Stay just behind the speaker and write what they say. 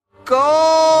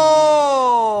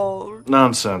gold.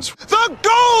 Nonsense. The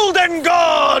Golden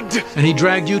God! And he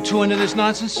dragged you two into this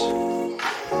nonsense?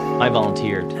 I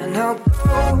volunteered. And how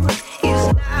gold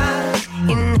is not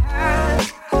in her.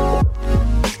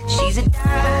 She's a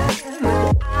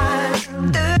diamond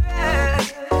under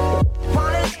her.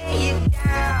 Wanna lay you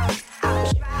down.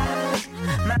 I'll try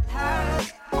my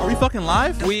heart. Are we fucking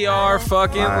live? We are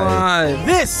fucking live.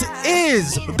 This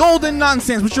is Golden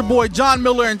Nonsense with your boy John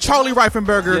Miller and Charlie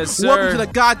Reifenberger. Yes, sir. Welcome to the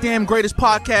goddamn greatest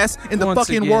podcast in the Once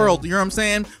fucking again. world. You know what I'm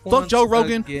saying? Fuck Once Joe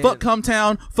Rogan. again. Fuck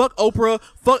Cumtown. Fuck Oprah.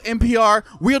 Fuck NPR.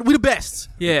 We the best.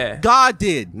 Yeah. God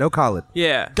did. No call it.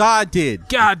 Yeah. God did.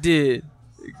 God did.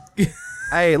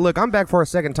 Hey, look, I'm back for a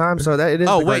second time, so that it is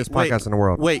the greatest podcast in the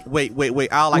world. Wait.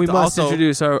 I like We to must also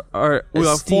introduce our we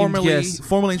will esteemed guest,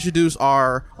 formally introduce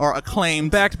our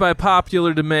acclaimed backed by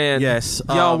popular demand. Yes,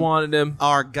 Y'all wanted him.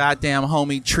 our goddamn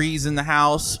homie Trees in the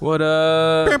house. What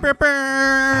up?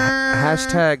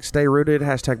 Hashtag stay rooted,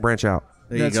 hashtag branch out.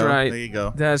 There you That's go. right. There you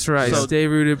go. That's right. So- Stay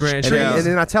rooted, branch And out.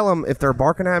 then I tell them if they're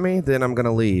barking at me, then I'm going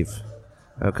to leave.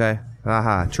 Okay?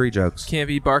 Haha, tree jokes. Can't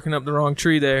be barking up the wrong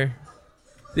tree there.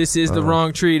 This is the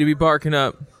wrong tree to be barking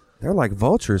up. They're like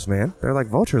vultures, man. They're like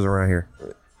vultures around here.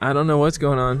 I don't know what's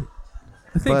going on.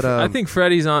 I think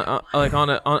Freddie's on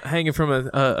hanging from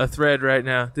a thread right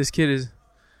now. This kid's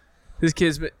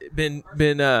been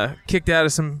kicked out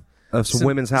of some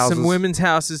women's houses. Some women's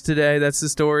houses today. That's the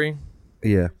story.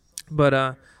 Yeah.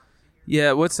 But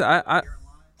yeah.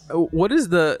 What is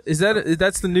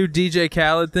that's the new DJ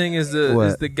Khaled thing? Is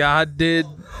the God did?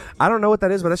 I don't know what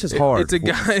that is, but that's just hard. It's a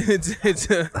guy. It's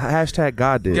a hashtag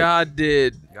God did. God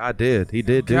did. God did. He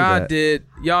did do God that. did.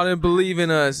 Y'all didn't believe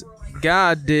in us.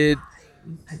 God did.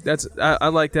 I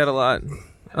like that a lot.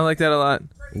 I like that a lot.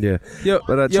 Yeah. Yo,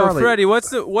 But, yo, Charlie, Freddie, what's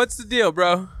the deal,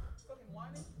 bro?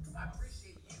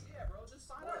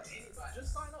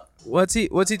 What's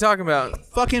he talking about?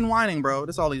 Fucking whining, bro.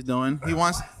 That's all he's doing. He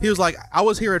was like, I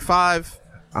was here at 5.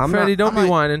 Freddie, don't be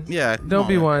whining. Yeah. Don't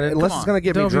be whining. Unless it's going to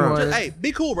get me Don't be drunk. whining. Hey,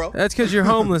 be cool, bro. That's because you're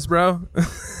homeless, bro.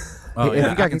 If you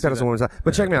got kicked out of someone's house.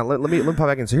 But check me out. Let me pop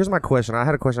back in. So here's my question. I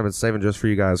had a question I've been saving just for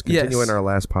you guys. Continuing our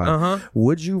last pod. Uh-huh.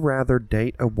 Would you rather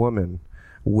date a woman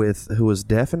who is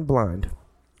deaf and blind?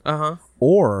 Uh-huh.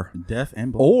 Or Deaf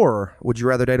and blind. Or would you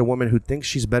rather date a woman who thinks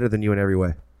she's better than you in every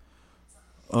way?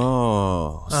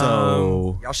 Oh,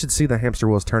 so Y'all should see the hamster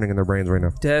wheels turning in their brains right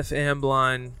now. Deaf and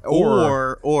blind.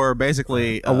 or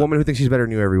basically A woman who thinks she's better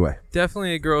than you every way.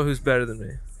 Definitely a girl who's better than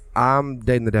me. I'm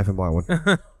dating the deaf and blind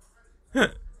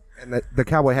one. And the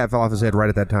cowboy hat fell off his head right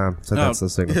at that time, so that's the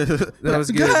signal. That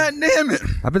was good. God damn it!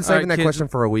 I've been saving right, that kids. question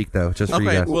for a week though, just for you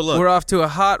Okay, guys. well look, We're off to a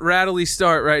hot, rattly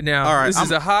start right now. All right, This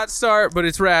is a hot start, but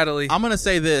it's rattly. I'm gonna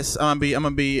say this. I'm gonna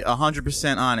be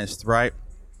 100% honest, right?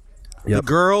 Yep. The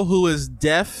girl who is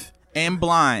deaf and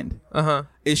blind, Uh-huh.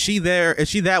 is she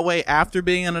that way after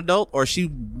being an adult, or is she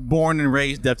born and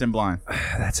raised deaf and blind?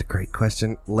 That's a great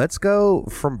question. Let's go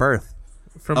from birth.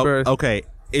 From birth. Okay,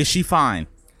 is she fine?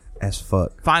 As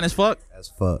fuck. Fine as fuck,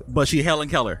 But she Helen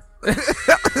Keller.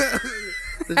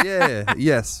 yeah.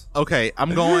 Yes. Okay,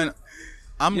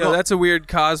 Yo, that's a weird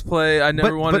cosplay I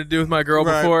never wanted to do with my girl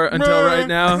before until right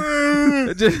now.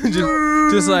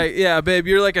 just like, yeah, babe,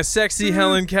 you're like a sexy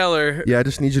Helen Keller. Yeah, I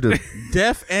just need you to.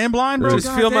 deaf and blind, bro. Just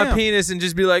feel my Goddamn. penis and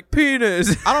just be like,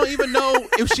 penis. I don't even know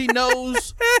if she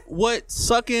knows what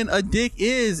sucking a dick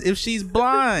is if she's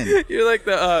blind. You're like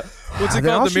the what's it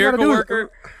Then all called? The she gotta miracle do is-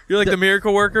 worker. You're like the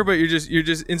miracle worker, but you're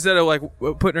just instead of like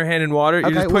putting her hand in water,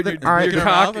 you just put your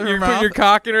cock. You're putting your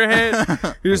cock in her hand.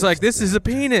 You're just like, this is a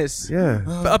penis. Yeah.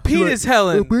 A penis,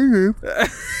 Helen.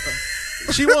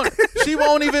 She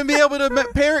won't even be able to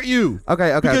parent you.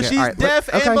 Okay. Because she's all right, deaf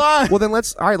and blind. Well, then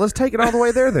let's take it all the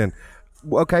way there. Then,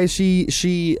 okay,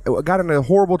 she got in a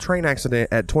horrible train accident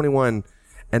at 21,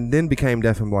 and then became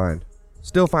deaf and blind.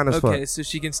 Still fine as fuck. Okay, so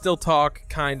she can still talk,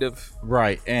 kind of.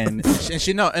 Right, and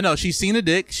she no, she's seen a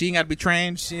dick. She ain't got to be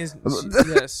trained.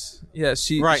 Yes,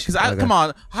 she. Right, because come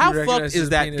on, how fucked recognizes is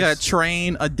that? You penis. gotta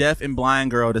train a deaf and blind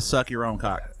girl to suck your own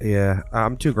cock. Yeah,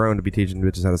 I'm too grown to be teaching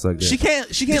bitches how to suck dick. She can't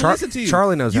listen to you.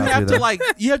 Charlie knows you how to have do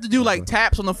that. You have to do like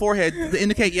taps on the forehead to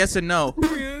indicate yes and no.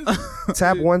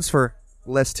 Tap once for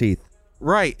less teeth.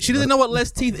 Right, she doesn't know what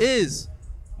less teeth is.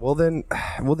 Well then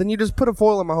you just put a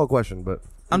foil on my whole question. But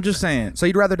I'm just saying. so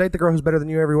you'd rather date the girl who's better than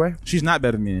you every way? She's not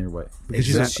better than me in every way.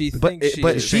 Because She thinks she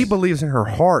but is. she believes in her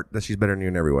heart that she's better than you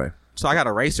in every way. So I got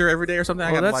to race her every day or something.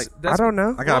 I Well, got that's- like that's- I don't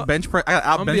know. I got to bench press. I got I'm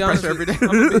out gonna bench be press honest her every with- day.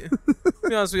 I'm gonna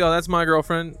be honest with y'all. That's my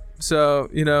girlfriend. So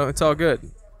it's all good.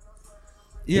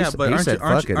 Yeah, He but said,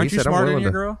 aren't "Fuck it." you He said, "I'm smarter than willing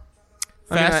your to." girl?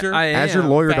 I mean, Faster. I am. As your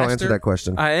lawyer, don't faster. answer that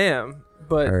question. I am,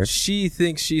 but Alright. she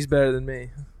thinks she's better than me.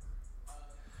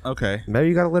 Okay. Maybe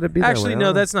you gotta let it be. Actually, that way. I no,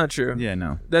 don't know. that's not true. Yeah,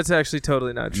 no. That's actually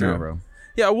totally not true. No, bro.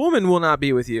 Yeah, a woman will not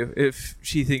be with you if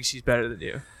she thinks she's better than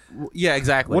you. Yeah,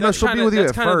 exactly. Well, no, she'll be kinda- with you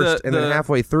that's at kinda first, the- and then the-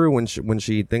 halfway through, when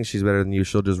she thinks she's better than you,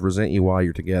 she'll just resent you while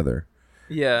you're together,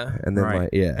 Yeah. and then Right. like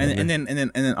yeah, and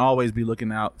then always be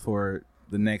looking out for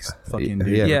the next fucking dude.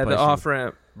 Yeah. to Yeah, replace the you. off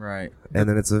ramp. Right. and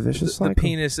then it's a vicious The cycle.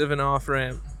 penis of an off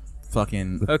ramp.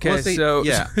 Fucking. Okay, Well, see, so-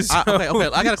 yeah. so- Okay.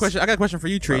 I got a question. I got a question for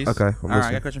you, Trees. Okay, I'm All right. I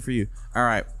listening. got a question for you. All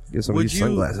right. Get some of these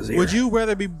sunglasses here. Would you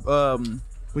rather be?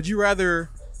 Would you rather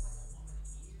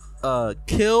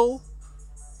kill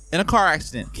in a car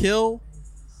accident? Kill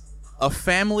a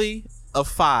family of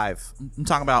 5. I'm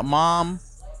talking about mom,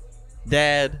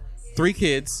 dad, 3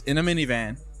 kids in a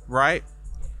minivan, right?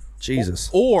 Jesus.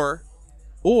 Or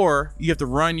you have to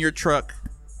run your truck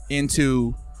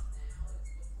into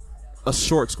a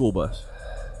short school bus.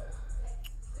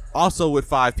 Also with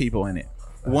 5 people in it.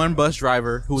 One bus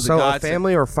driver who was So a a godsend.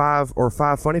 family or five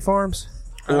funny farms?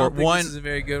 I Or don't think one. This is a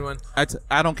very good one.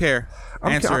 I don't care.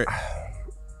 Answer it.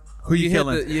 Who you hit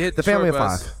killing? You hit The family short of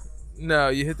bus. 5. No,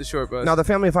 you hit the short bus. No, the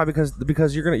family of 5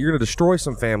 because you're gonna destroy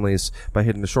some families by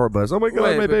hitting the short bus. Oh my god,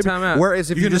 Wait, my but baby. time out. Whereas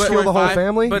if You you can just destroy kill the whole 5,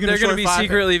 family, but you they're can going to be destroy 5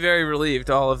 secretly very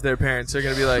relieved. All of their parents are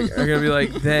going to be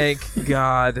like, thank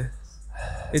God.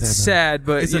 It's sad,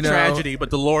 but It's you a know, tragedy, but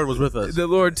the Lord was with us. The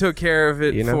Lord took care of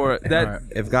it You know, for that. Alright.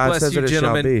 if God Bless says you, it, it shall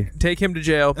gentlemen. be. Take him to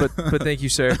jail, but thank you,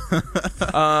 sir.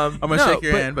 I'm gonna shake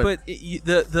your hand, but-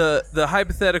 the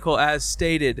hypothetical as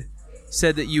stated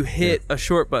said that you hit a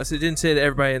short bus. It didn't say that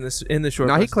everybody in the short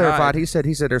No, bus he clarified. died.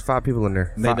 He said there's 5 people in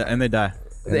there. And they die. and they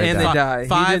die.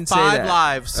 He didn't say 5 that.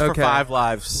 lives for Okay. 5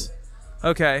 lives.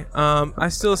 Okay. I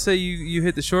still say you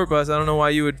hit the short bus. I don't know why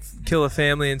you would kill a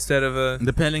family instead of a.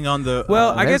 Depending on the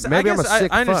Well, I guess maybe I'm a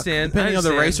sick I fuck. understand. depending I on the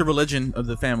understand. race or religion of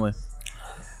the family.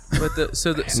 But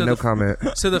No comment.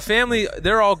 So the family,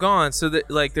 they're all gone. So that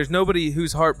like, there's nobody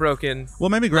who's heartbroken. Well,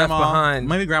 maybe grandma, behind.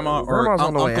 maybe grandma or Grandma's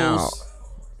on the way uncles,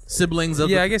 siblings of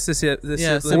Yeah, the I guess this is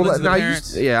Yeah, siblings. siblings Well, of the no,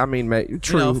 parents. yeah, I mean,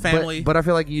 true, family. but I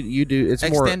feel like you do. It's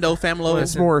extendo family.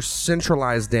 It's more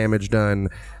centralized damage done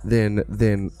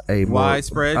than a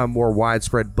Widespread? a more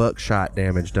widespread buckshot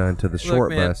damage done to the Look, short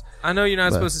man, bus. I know you're not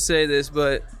But- supposed to say this,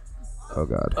 but Oh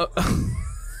god.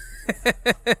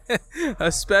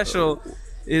 a special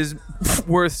is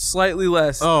worth slightly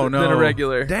less Oh, than no. a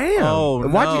regular. Damn. Oh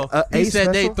Why'd no! you, He a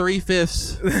said they special?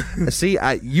 3/5. See,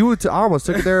 I almost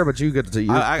took it there, but you get to you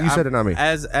said it, not me.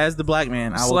 As the black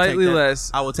man, I will Slightly take that,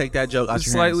 less. I will take that joke out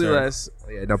your Slightly hand, sir. less.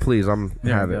 Yeah, no, please, have it. I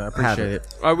Have appreciate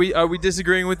it. Are we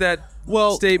disagreeing with that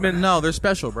Well, statement? No, they're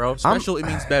special, bro. Special it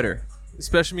means better.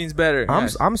 Special means better.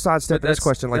 I'm sidestepping But this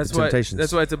question like that's the why, Temptations.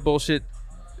 That's why it's a bullshit.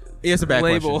 Yeah, it's a bad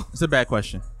Label. question. It's a bad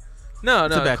question. No, a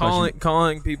no. bad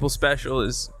Calling people special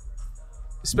is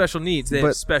special needs. They have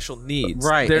But- special needs.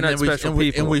 Right. They're and not then special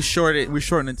people. And we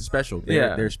shorten it to special.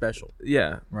 Yeah. They're special.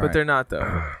 yeah, Right. but they're not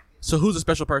though. So who's a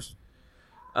special person?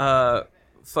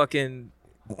 Fucking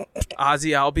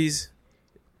Ozzy Albies.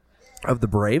 of the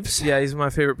Braves. Yeah, he's my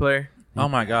favorite player. Oh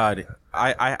my God.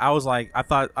 I was like I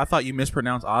thought you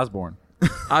mispronounced Osborne.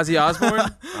 Ozzy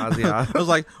Osbourne, Ozzy. I was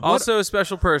like also a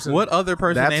special person. what other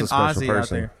person That's a named special Ozzy out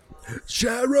person. there?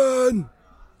 Sharon.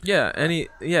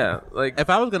 Yeah, like If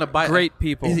I was gonna buy great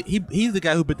people. he's the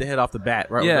guy who bit the head off the bat,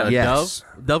 right? Yeah. Was it a Yes.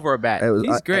 dove or a bat? It was,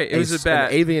 He's great. It was a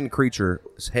bat. An avian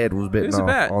creature's head was bitten was a off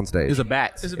bat. on stage. It was a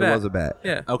bat. It was a It bat. was a bat.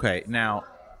 Yeah. Okay, now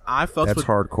I fucks That's with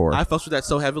hardcore. I fucks with that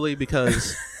so heavily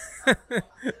because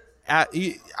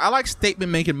I like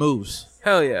statement making moves.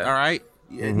 Hell yeah. All right,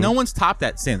 Mm-hmm. no one's topped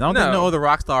that since. I don't think No. no other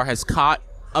rock star has caught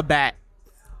a bat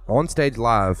On stage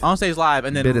live. on stage live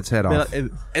and then Bit its head off.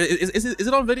 Is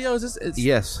it on video? Is this? It's,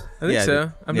 Yes. I think Yeah, so.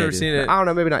 dude. I've Yeah, never dude. seen it. I don't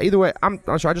know. Maybe not. Either way, I'm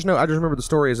not sure. I just remember the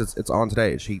story is it's on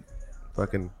stage. He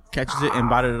fucking catches it and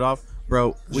bited it off,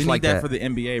 bro. We need like that, that. for the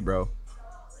NBA, bro.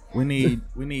 We need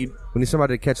we need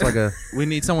somebody to catch like a. we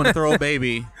need someone to throw a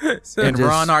baby So- and just-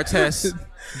 Ron Artest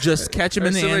just catch him or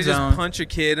in the somebody end just zone. punch a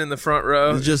kid in the front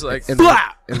row. Just like in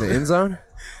Blah! in the end zone.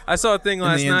 I saw a thing In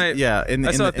last the end- night. yeah,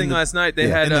 I saw a thing last night. They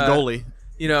had in the goalie.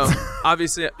 You know,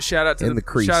 obviously, shout out to In the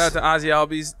crease. shout out to Ozzy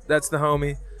Albies. That's the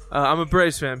homie. I'm a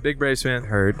Braves fan, big Braves fan.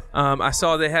 Heard. I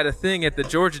saw they had a thing at the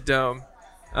Georgia Dome.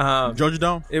 Georgia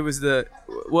Dome. It was the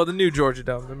new Georgia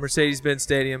Dome, the Mercedes-Benz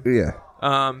Stadium.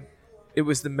 Yeah. It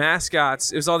was the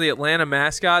mascots. It was all the Atlanta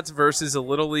mascots versus a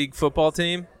little league football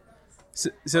team. So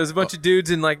it was a bunch of dudes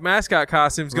in like mascot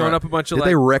costumes going Right. up a bunch of Did like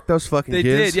they wreck those fucking they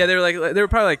kids? did. Yeah, they were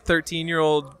probably like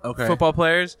 13-year-old Okay. football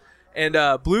players. And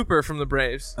Blooper from the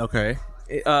Braves, Okay.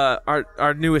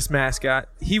 our newest mascot,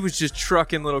 he was just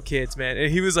trucking little kids, man,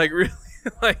 and he was like really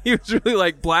Like he was really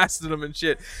like blasting them and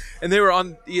shit. And they were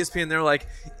on ESPN. They were like,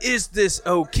 "Is this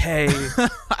okay?"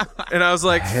 And I was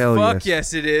like, Hell "Fuck yes.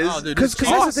 yes, it is." Oh, dude, Because it's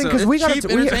that's the thing. Because It's we got cheap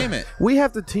entertainment. we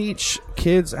have to teach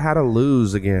kids how to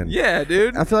lose again. Yeah,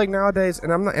 dude. I feel like nowadays,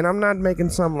 and I'm not making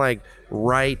some like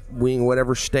right wing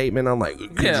whatever statement. I'm like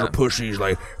kids Yeah. are pussies,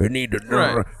 like they need to.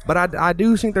 Right. But I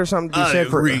do think there's something to be said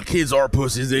for. Kids are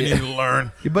pussies. They need to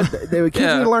learn. But the kids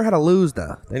Yeah. need to learn how to lose,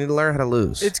 though. They need to learn how to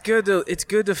lose. It's good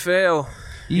to fail.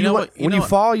 You know what? When you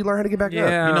fall, you learn how to get back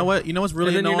Yeah. up. You know what? You know what's really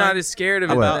And then annoying you're not as scared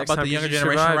of it about, next about time the 'cause younger you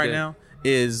generation survived right it. now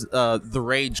is the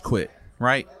rage quit,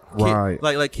 right? Right.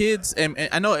 Like kids, and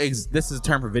I know this is a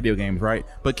term for video games, right?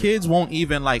 But kids won't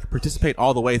even like participate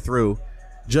all the way through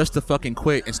just to fucking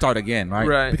quit and start again, right?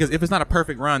 Right. Because if it's not a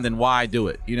perfect run, then why do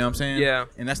it? You know what I'm saying? Yeah.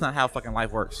 And that's not how fucking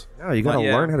life works. No, you got to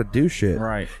Yeah. learn how to do shit.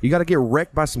 Right. You got to get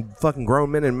wrecked by some fucking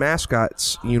grown men in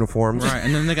mascots uniforms. Right.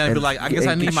 And then they're gonna be like, I guess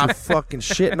I and need get my your fucking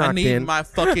shit I knocked need in. my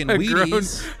fucking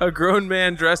Wheaties. A grown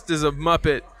man dressed as a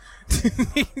Muppet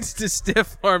needs to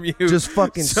stiff arm you. Just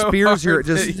fucking so spears your- hard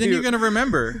just- that Then you- you're gonna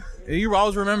remember. You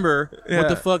always remember Yeah. what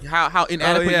the fuck, how Oh,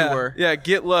 inadequate yeah. you were. Yeah,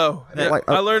 get low. Yeah, Like,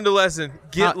 I learned a lesson.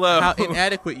 Get low. How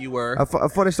inadequate you were. A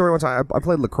funny story. One time, I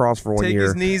played lacrosse for one Take year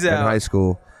his knees in out. high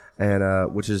school,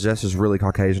 and which is just as really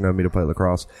Caucasian of me to play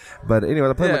lacrosse. But anyway,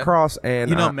 I played Yeah. lacrosse, and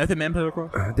You know, Method Man played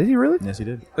lacrosse. did he really? Yes, he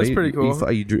did. That's Are you- pretty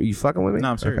cool. You fucking with me?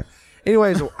 No, I'm serious. Okay.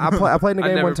 Anyways, I played in a I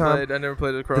game never one time. played. I never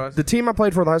played lacrosse. The team I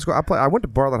played for the high school, I went to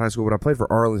Bartlett High School, but I played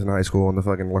for Arlington High School on the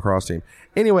fucking lacrosse team.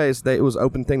 Anyways, it was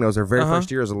open thing. That was their very first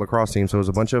year as a lacrosse team, so it was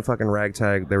a bunch of fucking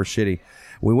ragtag. They were shitty.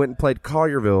 We went and played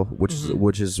Collierville,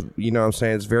 which is you know what I'm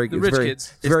saying, it's very The it's rich very,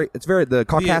 kids. it's very the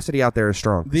caucasity out there is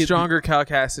strong. Stronger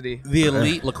caucasity. The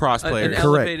elite lacrosse An players.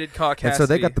 elevated caucasity. And so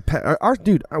they got our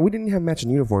dude. We didn't even have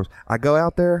matching uniforms. I go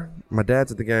out there. My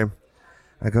dad's at the game.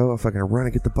 I go. I fucking run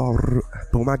and get the ball.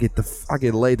 Boom! I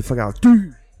get laid the fuck out.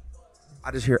 Dude. I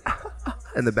just hear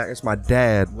in the back. It's my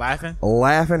dad Laughing.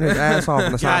 laughing his ass off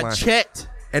on the Got sideline. checked.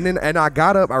 And I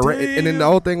got up. And then the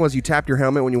whole thing was you tapped your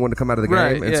helmet when you wanted to come out of the game.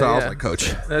 Right, And yeah, so I was yeah. like,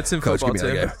 Coach, That's in Coach, football give me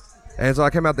too. that game. And so I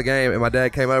came out the game, and my dad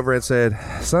came over and said,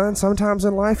 "Son, sometimes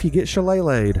in life you get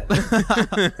shillelagh'd,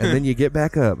 and then you get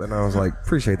back up." And I was like,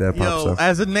 "Appreciate that, Pop." Yo, So.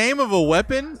 as a name of a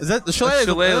weapon, is that the shillelagh?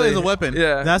 shillelagh. Is a weapon.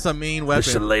 Yeah. That's a mean weapon.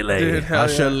 Dude, hell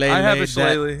yeah. shillelagh. I have a that-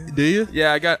 shillelagh. Do you?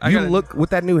 Yeah, I got. You look with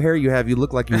that new hair you have. You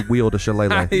look like you wield a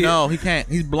shillelagh. No, he can't.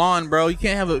 He's blonde, bro. You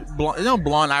can't have a blonde. There's no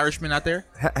blonde Irishman out there.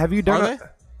 Have you done Are it? they?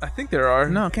 I think there are.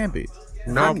 No, it can't be.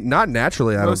 Not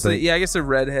naturally. I don't Mostly, think. yeah. I guess they're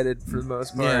redheaded for the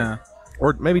most part. Yeah.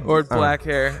 Or maybe Or black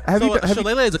hair. Have So you? Have you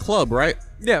shillelagh is a club, right?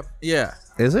 Yeah. Yeah.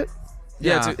 is it?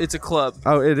 Yeah. Yeah. It's a club.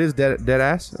 Oh, it is dead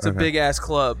ass. It's a big ass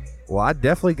club. Well, I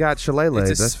definitely got shillelagh.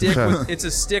 It's a That's for stick. sure. With, it's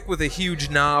a stick with a huge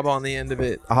knob on the end of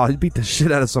it. Oh, you beat the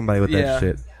shit out of somebody with Yeah. that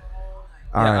shit.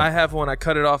 All Yeah, right. I have one. I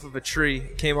cut it off of a tree.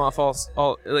 It came off all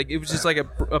like it was just like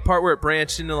a part where it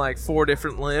branched into like 4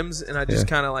 different limbs, and I just Yeah.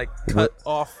 kind of like cut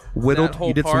off Whittled. that whole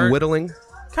You did part. some whittling.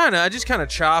 Kind of. I just kind of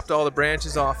chopped all the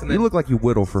branches off, and then You look like you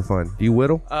whittle for fun. Do you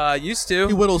whittle? used to.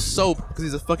 He whittles soap because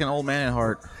he's a fucking old man at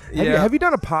heart. Yeah. Have you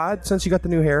done a pod since you got the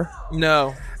new hair?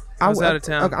 No, I was out of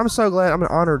town. I'm so glad. I'm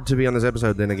honored to be on this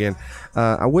episode. Then again,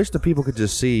 I wish the people could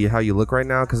just see how you look right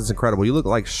now because it's incredible. You look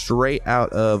like straight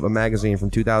out of a magazine from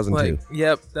 2002. Like,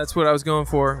 yep, that's what I was going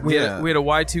for. We Yeah. had a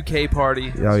Y2K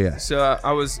party. Oh, yeah. So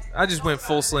I just went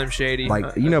full Slim Shady. Like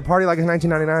party like it's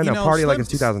 1999. You No, know, party like Slim-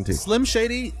 it's 2002. Slim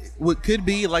Shady could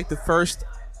be like the first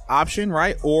option,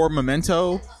 right? Or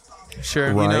Memento,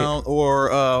 sure. Right. you know, or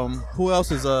who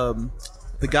else is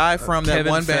the guy from that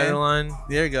Kevin one band? Federline.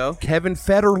 There you go. Kevin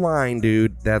Federline,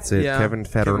 dude. That's it. Yeah. Kevin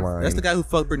Federline. That's the guy who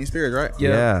fucked Britney Spears, right? Yeah.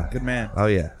 Yeah. Good man. Oh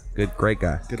yeah. Great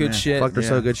guy. Good Good man. shit. Fucked her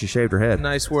so Yeah. good she shaved her head.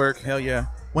 Nice work. Hell yeah.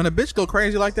 When a bitch go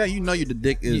crazy like that, you know your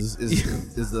dick is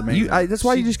the main. That's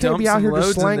why you She just can't be dumped out some here just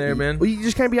loads in slanging. there, man. Well, you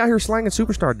just can't be out here slanging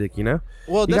superstar dick. You know.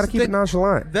 Well, you that's gotta the keep it thing-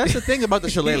 nonchalant. That's the thing about the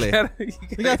shillelagh.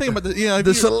 You gotta think about the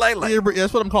The shillelagh. Yeah,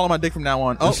 that's what I'm calling my dick from now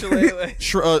on. Oh,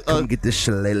 shillelagh. Come get this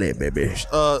shillelagh, baby.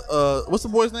 What's the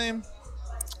boy's name?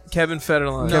 Kevin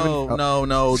Federline.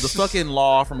 No. The fucking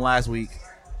law from last week.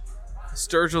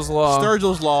 Sturgill's Law.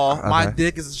 Sturgill's law. My Okay.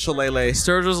 dick is a shillelagh.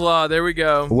 Sturgill's Law. There we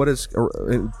go. What is?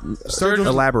 Sturgill's-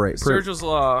 Elaborate. Prove. Sturgill's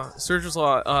Law. Sturgill's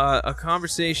Law. A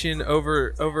conversation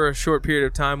over a short period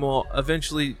of time will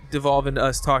eventually devolve into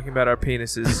us talking about our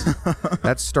penises.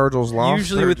 That's Sturgill's law.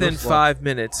 Usually within Sturgill's Law. 5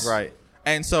 minutes. Right.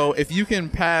 And so if you can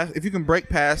break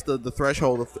past the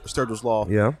threshold of Sturgill's law,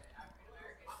 Yeah.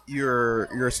 you're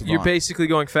a savant. You're basically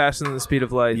going faster than the speed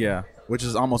of light. Yeah, which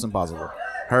is almost impossible.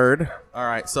 Heard. All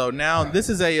right, so now this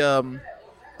is a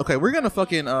okay, we're gonna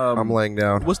fucking I'm laying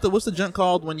down. What's the junk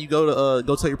called when you go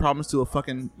tell your problems to a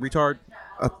fucking retard?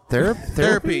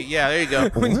 Therapy. Yeah, there you go.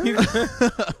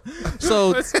 So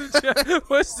what's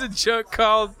the joke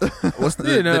called? What's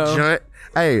the joint?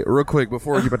 Hey, real quick,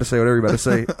 before you're about to say whatever you're about to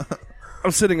say,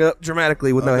 I'm sitting up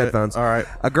dramatically with no headphones. All right.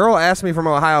 A girl asked me from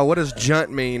Ohio, what does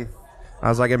junt mean? I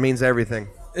was like, it means everything.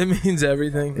 It means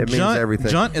everything. It means everything.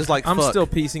 Junt is like I'm fuck. still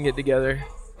piecing it together.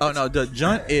 Oh no, the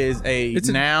junt is a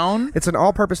noun. It's an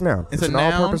all-purpose noun. It's a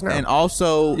noun, all-purpose noun. and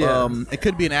also Yeah. It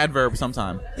could be an adverb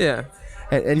sometime. Yeah.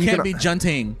 And You can't can, be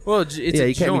junting. Well, it's Yeah, a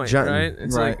you can't be joint, junting. right?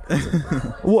 It's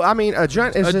Right. Well, I mean, a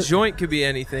junt is like a just, joint could be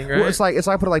anything, right? Well, it's like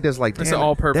put it like this, like That's damn, an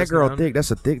all-purpose that girl noun. thick.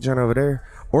 That's a thick junt over there.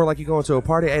 Or like you go into a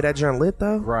party, hey, that junt lit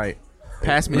though. Right.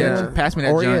 Pass me Yeah. that. Pass me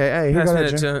that Or junt. yeah, hey, here Pass go me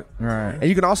that that junt. joint. Right. And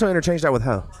you can also interchange that with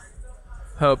hoe.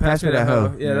 Ho, pass me that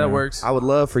hoe. Yeah, Yeah. that works. I would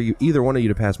love for you, either one of you,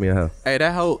 to pass me a hoe. Hey,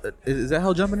 that hoe is that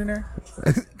hoe jumping in there?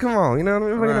 Come on, you know what I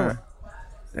mean? Right.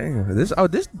 Damn,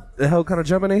 this the hoe kind of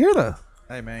jumping in here though.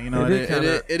 Hey man, you know It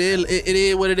it is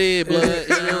is what it is, blood.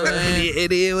 You know what I'm saying?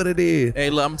 It is what it is. Hey,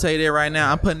 look, I'm gonna tell you that right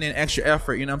now. I'm putting in extra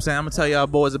effort. You know what I'm saying? I'm gonna tell y'all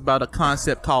boys about a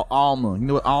concept called Alma. You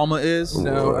know what Alma is?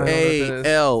 No, I don't know what that is.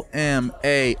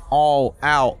 ALMA, all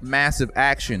out, massive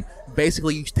action.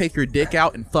 Basically, you take your dick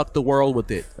out and fuck the world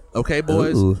with it. Okay,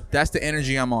 boys? Ooh. That's the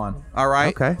energy I'm on. All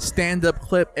right? Okay. Stand up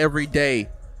clip every day.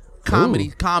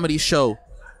 Comedy show.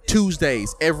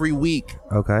 Tuesdays every week.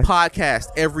 Okay. Podcast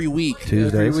every week.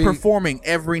 Tuesdays. Every week. Performing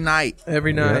every night.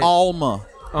 Every night. Alma.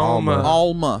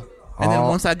 Alma. And then Al-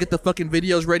 once I get the fucking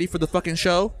videos ready for the fucking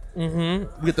show, we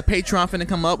get the Patreon finna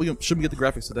come up. Should we get the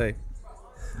graphics today?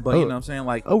 But you know what I'm saying?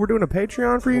 Like, Oh, we're doing a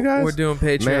Patreon for you guys? We're doing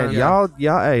Patreon. Man, yeah.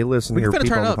 y'all, hey, listen we here, finna people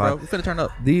turn on up, the bro. pod. We finna turn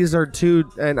up. These are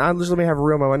two, and I just let me have a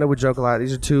real moment. I know we joke a lot.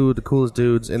 These are two of the coolest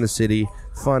dudes in the city.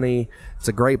 Funny. It's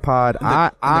a great pod. In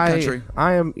the country.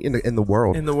 I am in the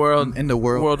world. In the world. In the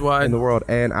world. Worldwide. In the world,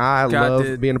 and I God love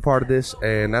did. being a part of this,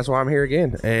 and that's why I'm here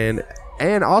again.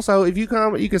 And also, if you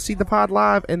come, you can see the pod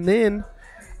live, and then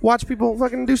watch people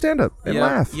fucking do stand up and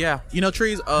laugh. Yeah, you know,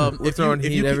 Trees. If throwing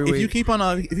heat every you week. keep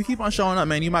on showing up,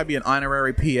 man, you might be an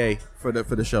honorary PA for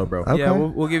the show, bro. Okay. Yeah,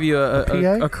 we'll give you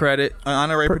PA? a credit. An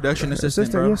honorary production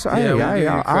assistant, bro. Yes, Yeah, hey, we'll hey, give you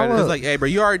I'll- credit. It's like, hey, bro,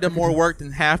 you already done more work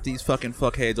than half these fucking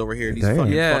fuckheads over here. These Damn.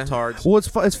 fucking Yeah. fucktards. well,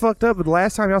 it's fucked up. But the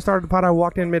last time y'all started the pod, I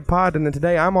walked in mid pod, and then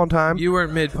today I'm on time. You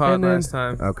weren't mid pod And then- last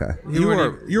time. Okay. You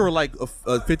were like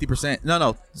 50%.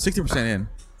 No, 60% in.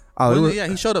 Oh, it was- Yeah,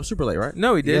 he showed up super late, right?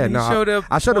 No, he did. Yeah, He no, showed up.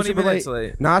 I showed up 20 super minutes late.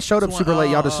 late. No, I showed up So, super late.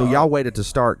 Y'all waited to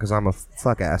start because I'm a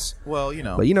fuck ass. Well, you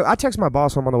know. But I text my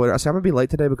boss when I'm on the way. I said I'm gonna be late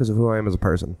today because of who I am as a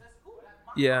person,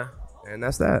 Yeah. and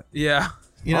that's that. Yeah.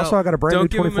 You know, Also, I got a brand new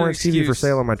don't give him an 24-inch TV for excuse.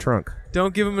 sale in my trunk.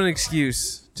 Don't give him an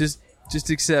excuse. Just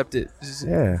accept it. Just,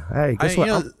 Yeah. Hey, guess I- what?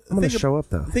 you know, I'm gonna think show up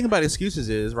though. The thing about excuses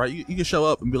is, right, you can show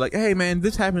up and be like, hey, man,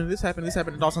 this happened, and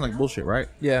it all sounds like bullshit, right?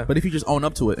 Yeah. But if you just own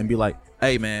up to it and be like,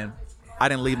 hey, man, I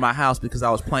didn't leave my house because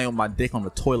I was playing with my dick on the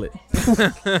toilet.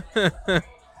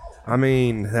 I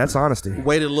mean, that's honesty.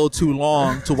 Waited a little too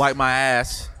long to wipe my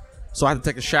ass, so I had to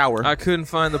take a shower. I couldn't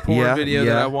find the porn Yeah, video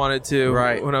yeah. that I wanted to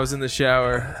Right. when I was in the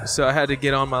shower, so I had to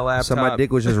get on my laptop. So my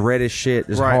dick was just red as shit,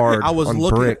 just Right. hard I was on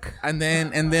looking, brick. and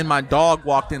then my dog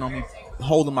walked in on me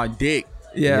holding my dick.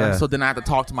 Yeah. So then I had to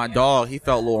talk to my dog. He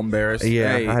felt a little embarrassed.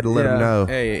 Yeah, Hey, I had to let yeah. him know.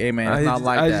 hey, man, I it's had, not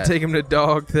like I had that. to take him to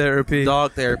dog therapy,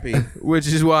 Dog therapy. which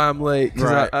is why I'm late. Because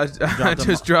Right. I Dropped him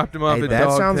just dropped him off Hey, at that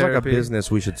dog sounds like therapy. a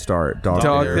business we should start. Dog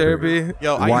Therapy.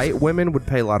 Yo, White women would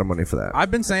pay a lot of money for that.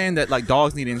 I've been saying that like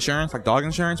dogs need insurance, like dog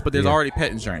insurance, but there's Yeah. already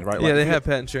pet insurance, right? Yeah, Like, they if you- have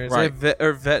pet insurance. Right. They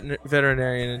have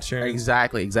veterinarian insurance.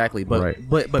 Exactly. But Right.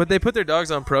 But they put their dogs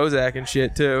on Prozac and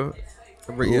shit too.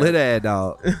 Lit ad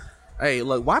dog. hey,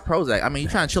 look, why Prozac? I mean, you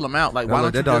trying to chill him out. Like, why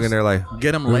Look, don't you that dog just in there like,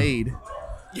 get him laid?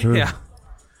 Yeah.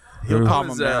 He'll calm him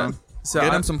was, down. So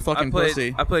Get I- him some fucking I played,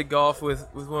 pussy. I played golf with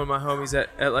one of my homies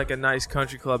at like a nice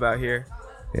country club out here.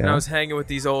 And yeah. I was hanging with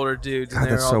these older dudes. God, And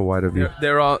they that's were so all, white of you. They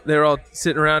were all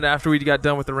sitting around after we got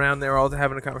done with the round. They were all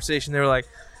having a conversation. They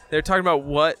were talking about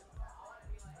what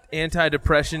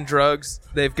antidepressant drugs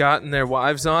they've gotten their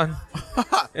wives on,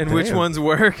 and which Damn. ones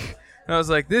work. And I was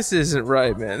like, "This isn't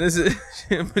right, man. This is."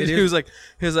 But he was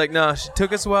like, "No, she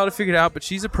took us a while to figure it out, but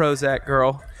she's a Prozac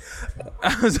girl."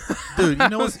 I was, Dude, you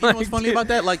know I what's, was what's funny dude, about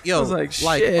that? Like, yo, I was like,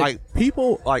 shit. like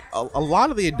people, like a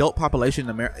lot of the adult population in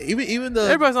America, even the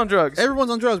Everybody's on drugs. everyone's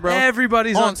on drugs, bro.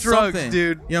 Everybody's on drugs, something.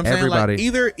 dude. You know what I'm Everybody.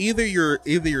 saying? Like either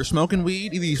you're smoking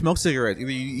weed, either you smoke cigarettes,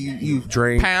 either you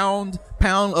Drink. pound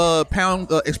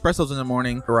espressos in the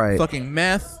morning, Right. Fucking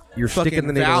meth. You're fucking sticking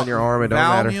the needle in your arm, it don't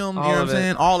matter. Valium, you know All what I'm of it.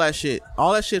 saying? All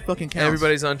that shit fucking counts.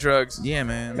 Everybody's on drugs. yeah,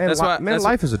 man. Man, That's why- that's-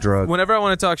 life is a drug. Whenever I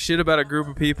want to talk shit about a group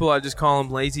of people, I just call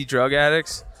them lazy drug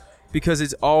addicts because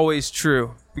it's always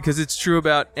true. Because it's true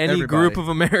about any Everybody. group of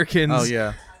Americans. Oh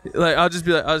yeah. Like I'll just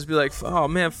be like, oh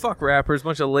man, fuck rappers,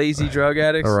 bunch of lazy drug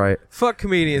addicts. All right. Fuck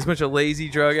comedians, bunch of lazy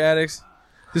drug addicts.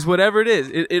 Just whatever it is,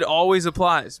 it always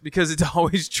applies because it's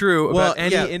always true about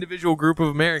any individual group of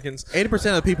Americans. 80%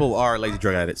 of the people are lazy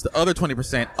drug addicts. The other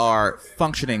 20% are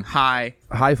functioning high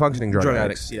functioning drug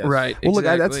addicts. Yes. Right. Well,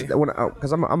 exactly. look, that's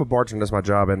because I'm a bartender. That's my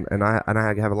job, and I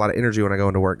have a lot of energy when I go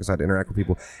into work because I have to interact with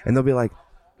people, and they'll be like,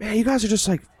 "Man, you guys are just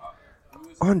like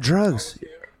on drugs.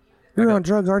 You're on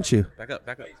drugs, aren't you?" Back up.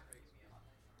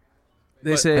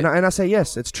 They say, and I say,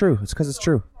 "Yes, it's true. It's because it's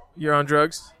true." you're on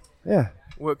drugs? Yeah.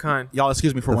 What kind? Y'all,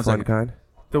 excuse me for The 1 fun second. kind.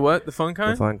 The what? The fun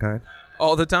kind? The fun kind.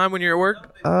 All the time when you're at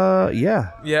work?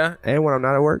 Yeah. Yeah. And when I'm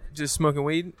not at work, Just smoking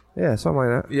weed? yeah, something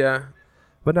like that. Yeah.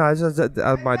 But no, it's just,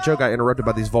 my joke got interrupted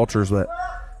by these vultures. But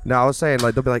no, I was saying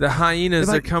like they'll be like The hyenas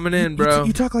they're are like, coming in, you, bro.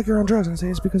 You talk like you're on drugs, and I say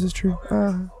it's because it's true.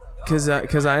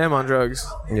 Because I am on drugs.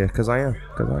 Yeah, because I am.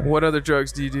 What other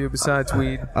drugs do you do besides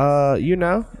weed? You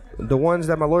know, the ones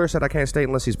that my lawyer said I can't state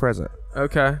unless he's present.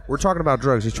 Okay. We're talking about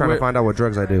drugs. He's trying to find out what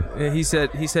drugs I do. Yeah, he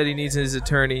said he needs his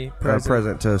attorney present.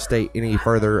 Present to state any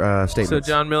further statements. So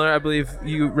John Miller, I believe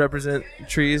you represent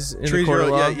trees in the court of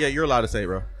law. Yeah, you're allowed to say it,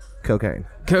 bro. Cocaine.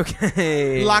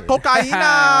 Cocaine. La cocaína.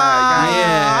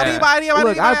 Yeah.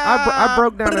 Look, I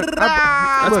broke down.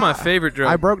 That's my favorite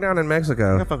drug. I broke down in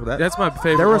Mexico. Fuck with that. That's my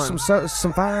favorite. There was one.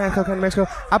 some fire ass cocaine in Mexico.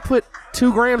 I put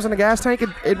 2 grams in the gas tank.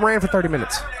 It ran for 30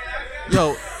 minutes.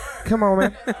 Yo, Come on,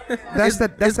 man. That's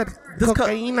that this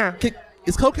cocaine.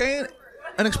 is cocaine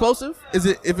an explosive? Is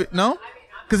it? If it no,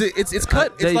 because it's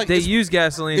cut. It's They it's, use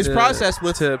gasoline. it's processed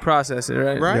to process it,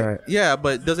 right? right? Right. Yeah,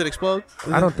 but does it explode?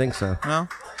 I don't think so. No.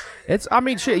 It's. I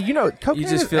mean, shit. You know, cocaine. You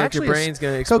just is feel like your actually brain's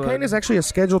gonna explode. Cocaine is actually a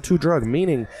Schedule 2 drug,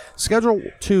 meaning Schedule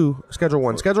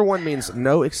 1. Schedule 1 means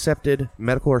no accepted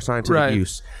medical or scientific Right.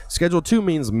 use. Schedule 2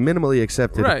 means minimally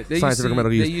accepted Right. They scientific or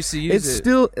medical use. They used to use It's it.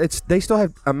 still. They still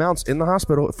have amounts in the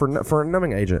hospital for a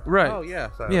numbing agent. Right. Oh yeah.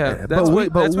 Yeah, But that's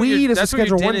what, but that's what weed your, is a that's what your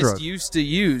Schedule 1 dentist drug. used to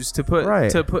use to put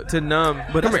Right. to numb.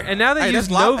 But and now they hey, use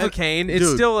that's Novocaine.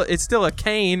 It's dude. still a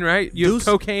cane, right? You have Deuce-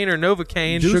 cocaine or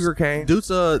Novocaine. Sugar cane. Dude's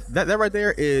that right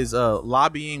there is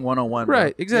lobbying 101. bro.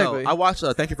 Right, exactly. Yo, I watched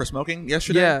Thank You for Smoking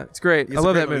yesterday. Yeah, it's great. It's I a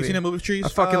love great that movie. You seen that movie, Trees? I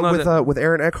fucking love it. With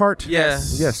Aaron Eckhart. Yeah.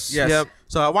 Yes. Yep.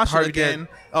 So I watched Hard it again. Again.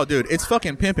 Oh, dude, it's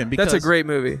fucking pimping. Because That's a great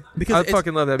movie. Because I it's-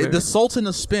 fucking love that movie. The Sultan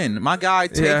of Spin. My guy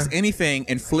takes Yeah. anything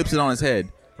and flips it on his head.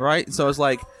 Right. So it's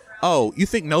like, oh, you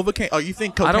think Novocaine? Oh, you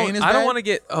think cocaine is I bad? don't want to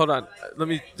get. Hold on. Let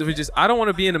me just. I don't want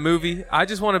to be in a movie. I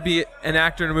just want to be an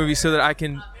actor in a movie so that I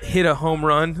can hit a home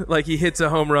run, like he hits a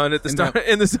home run at the start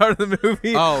in the start of the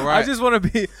movie. Oh, right. I just want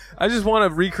to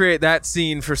recreate that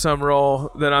scene for some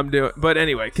role that I'm doing. But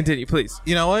anyway, continue, please.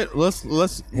 You know what? Let's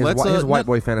His white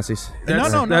boy fantasies.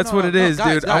 That's, no, that's what it is,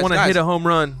 guys, dude. I want to guys. hit a home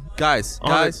run guys.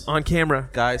 on camera.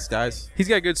 Guys. He's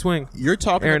got a good swing. You're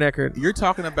talking Aaron Eckhart. You're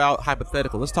talking about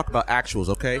hypothetical. Let's talk about actuals,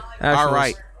 okay? Actuals. All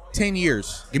right. 10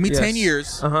 years. Give me Yes. 10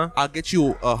 years. Uh-huh. I'll get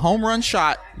you a home run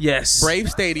shot. Yes. Brave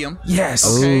Stadium. Yes.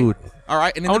 Okay. Ooh. All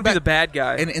right. And I want to be the bad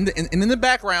guy. And in the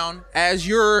background, as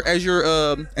your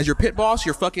pit boss,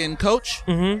 your fucking coach,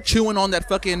 chewing on that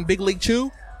fucking big league chew.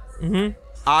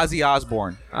 Ozzy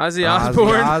Osbourne. Ozzy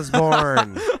Osbourne.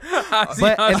 Osbourne. Ozzy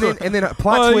But Osbourne. and then a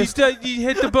plot twist. He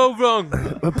hit the ball wrong.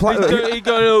 He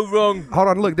got it all wrong. Hold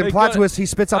on, look. Then They plot got- twist. He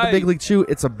spits out the I- big league chew.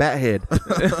 It's a bat head.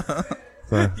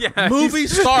 Yeah, Movie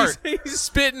start. He's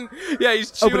spitting. Yeah,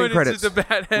 he's chewing. Opening It's credits. Oh, just a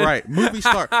bad head. Right. Movie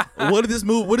start. What is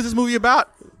this movie about?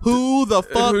 Who the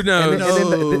fuck Who knows? And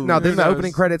then Who the knows?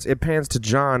 opening credits. It pans to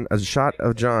John. A shot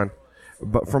of John,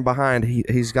 but from behind.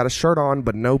 He's got a shirt on,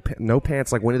 but no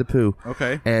pants like Winnie the Pooh.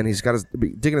 Okay. And he's got his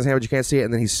digging his hand, but you can't see it.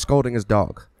 And then he's scolding his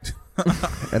dog.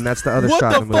 And that's the other What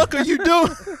shot. the in the movie. fuck are you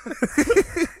doing?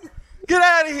 Get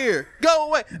out of here. Go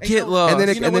away. And Get lost. And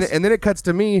then You know what's- and then it cuts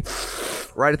to me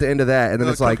right at the end of that, and then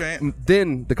it's like cocaine.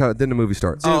 then the movie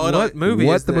starts. Oh, no. what movie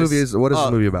what is the this? movie is? What is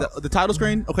this movie about? The title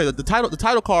screen. Okay, the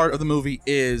title card of the movie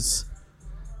is.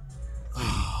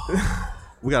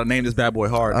 We gotta name this bad boy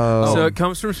hard. So it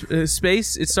comes from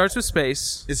space. It starts with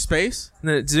space, It's space and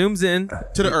then it zooms in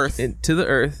to the Earth, to the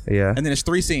Earth. Yeah. and then it's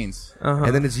 3 scenes.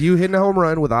 And then it's you hitting a home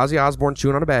run with Ozzy Osbourne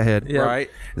chewing on a bat head. Yeah. Right.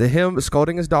 Him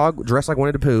scolding his dog dressed like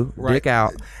Winnie the Pooh, Right. dick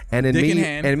out, and then Dick in me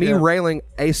hand. and me Yeah. railing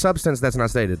a substance that's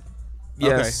not stated.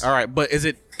 Yes. Okay. All right, but is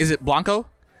it Blanco?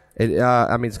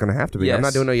 I mean, it's gonna have to be. I'm Yes.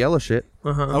 not doing no yellow shit.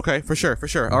 Okay, for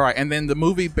sure. All right, and then the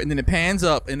movie, and then it pans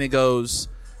up and it goes,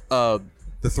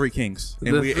 The Three Kings.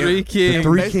 The Three Kings.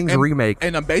 Three Kings remake.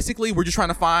 And basically, we're just trying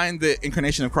to find the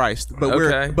incarnation of Christ. But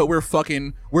Okay.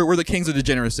 we're the kings of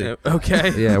degeneracy.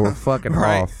 Okay. Yeah, we're fucking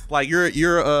Right? off. Like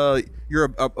you're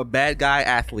a bad guy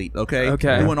athlete. Okay.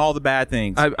 Okay. Doing all the bad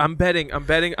things. I'm betting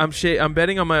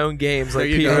on my own games like There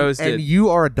you Pete go. Rose And did. you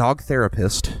are a dog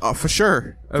therapist. For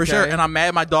sure. For Okay. sure. And I'm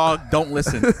mad my dog don't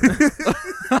listen.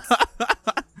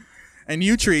 And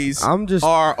you trees I'm just-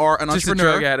 are an Just a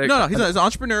entrepreneur. drug addict. No, he's an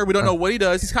entrepreneur. We don't know what he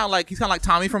does. He's kind of like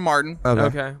Tommy from Martin.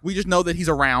 Okay. We just know that he's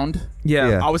around. Yeah.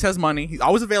 Yeah. Always has money. He's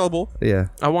always available. Yeah.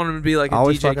 I want him to be like a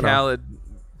Always DJ fucking off. Khaled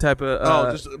type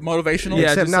of. Just motivational. yeah,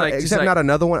 Except just not, like- just except like, not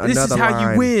another one. This another is how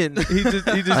line. you win. He just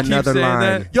keeps Another saying line.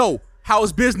 that. Yo,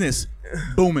 how's business?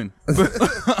 Booming.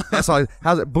 That's all.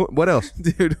 How's it? What else?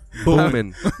 Dude,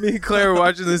 Booming. me and Claire were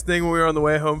watching this thing when we were on the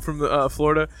way home from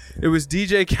Florida. It was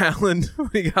DJ Khaled when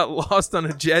he got lost on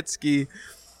a jet ski,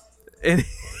 and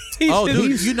Oh,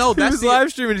 dude, you know, he that's was the- live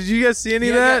streaming. Did you guys see any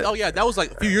of that? Yeah. Oh yeah, that was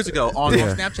like a few years ago on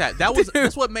Snapchat.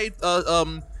 That's what made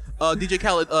DJ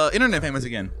Khaled internet famous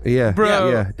again. Yeah, Bro.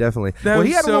 yeah, definitely. That Well, he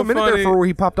was had a so little minute funny. there for where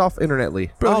he popped off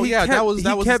internetly. Bro, Oh, he yeah, kept, that was he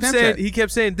Snapchat.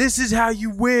 kept saying, "This is how you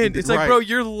win." It's like, Right. bro,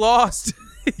 you're lost.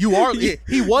 You are.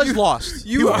 He was lost.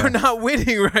 You are not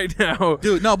winning right now,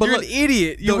 Dude, no, but you're look- an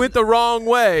idiot. You Dude, went the wrong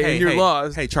way, Hey, and you're hey,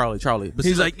 lost. Hey, Charlie. But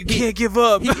He's see, like, you can't give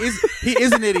up. He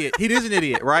is an idiot. He is an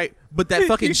idiot, right? But that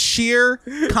fucking sheer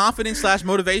confidence /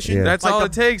 motivation. Yeah. That's all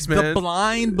it takes, man. The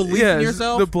blind belief Yes, in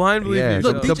yourself. The blind belief in Yeah,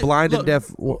 yourself. the DJ blind and look.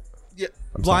 deaf. Yeah,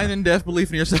 blind and deaf belief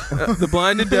in yourself. The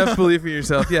blind and deaf belief in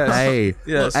yourself. Yes. Hey,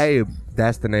 Yes. hey,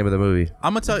 that's the name of the movie.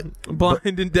 I'm gonna tell you,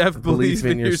 Blind and deaf belief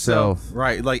in yourself.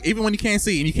 right? Like even when you can't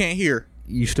see and you can't hear,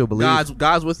 You still believe?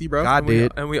 God's with you, bro. God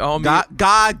did. And we all meet.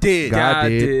 God did. God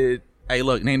did. did. Hey,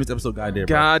 look, name this episode. God did.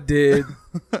 Bro. God did.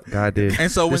 God did.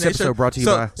 And so when this they episode brought to you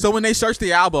by. so when they search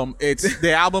the album, it's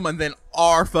the album and then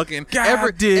our fucking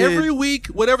God did. every week,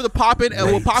 whatever the poppin'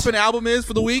 album is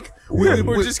for the week.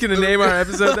 We're just gonna name our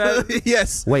episode that.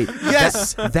 Yes. Wait,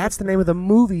 Yes. that's the name of the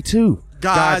movie too.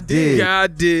 God did.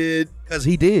 God did. because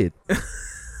he did.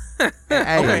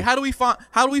 Hey. Okay, how do we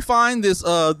find this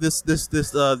No,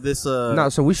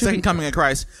 so we should second be- coming of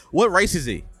Christ? What race is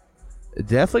he?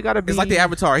 Definitely got to be. It's like the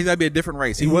Avatar. He's got to be a different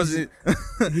race. He wasn't.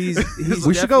 He's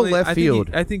We should go definitely- left field.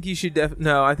 I think he should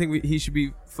no, I think he should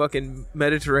be fucking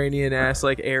Mediterranean ass,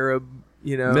 like Arab,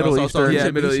 you know. Middle So- Eastern. he Yeah,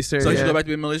 should- Middle Eastern. So he yeah. should go back to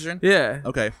being Middle Eastern. Yeah.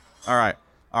 Okay. All right.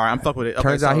 I'm fuck with it. Okay,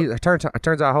 Turns out so- he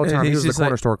turns out whole And time he he's was the just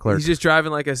corner like- store clerk. He's just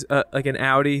driving like an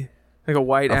Audi, like a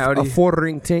white a Audi.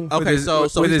 4-ring ting. Okay, with his, so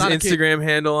with he's his not a kid. Instagram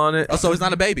handle on it. Oh, so he's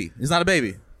not a baby. He's not a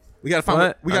baby. We gotta find.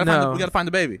 What? We gotta No. find. We gotta find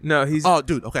the baby. No, he's. Oh,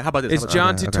 dude. Okay. How about this? it's How about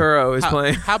John okay. Turturro is How,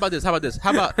 playing. how about this? How about this?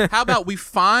 How about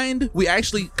we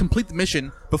actually complete the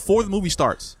mission before the movie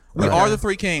starts. We Okay. are the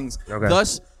Three Kings. Okay.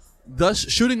 Thus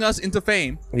shooting us into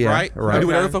fame. Yeah, right. right. We do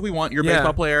whatever Okay. the fuck we want. You're a Yeah.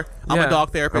 baseball player. I'm Yeah. a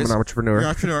dog therapist. I'm an entrepreneur. You're an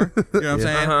entrepreneur. You know what I'm Yeah.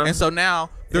 saying? Uh-huh. And so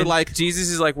now they're And like, Jesus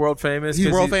is like world famous. He's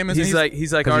 'cause world famous and He's like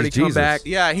 'cause already he's come Jesus. back.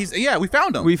 yeah, we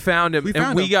found him. We found him, We and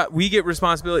found him. we get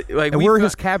responsibility. Like And we we're fi-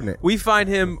 his cabinet. We find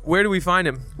him. Where do we find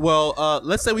him? well,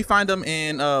 let's say we find him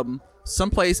in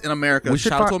someplace in America.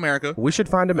 Shout out to America. We should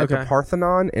find him at the Okay.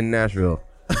 Parthenon in Nashville.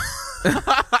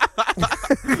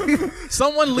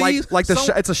 Someone leaves. Like some-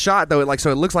 it's a shot though.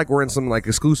 So it looks like we're in some like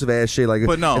exclusive ass shit. Like,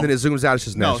 But no. and then it zooms out. It's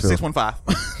just no Nashville.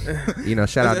 615. You know,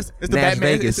 shout out It's the Nash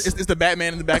Batman. Vegas. It's the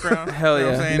Batman in the background. Hell You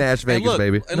know what yeah. I'm saying? Nash And Vegas, look,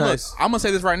 baby. And Nice. look, I'm gonna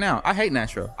say this right now. I hate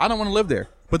Nashville. I don't want to live there.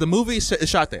 But the movie is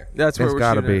shot there. That's where It's we're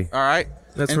gotta shooting be. All right.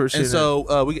 That's and, where we're and shooting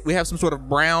so we have some sort of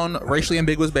brown, racially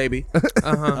ambiguous baby.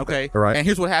 Uh-huh. Okay. Right. And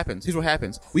here's what happens.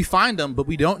 We find him, but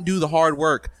we don't do the hard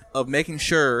work of making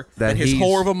sure that his he's-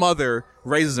 whore of a mother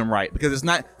raises him right, because it's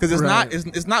not Right.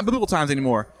 it's not biblical times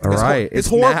anymore. All right, His it's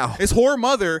whore now. his whore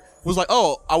mother was like,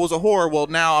 oh, I was a whore. Well,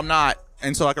 now I'm not,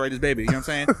 and so I can raise this baby. You know what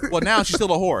I'm saying? Well, now she's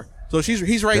still a whore. So he's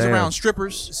raised Damn. around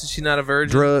strippers. So she's not a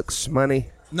virgin. Drugs, money.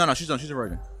 No, she's a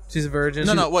virgin. She's a virgin.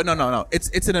 No.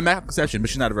 It's an immaculate conception, but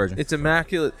she's not a virgin. It's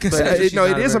immaculate. but Conception. she's No,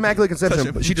 not it a is virgin. immaculate conception,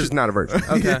 Conception. but she's just not a virgin.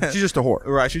 Okay. She's just a whore.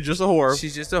 Right, she's just a whore.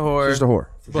 She's just a whore. She's just a whore.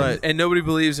 But and nobody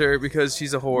believes her because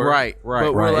she's a whore. Right.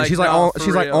 But we're Right. like, she's like no, on, for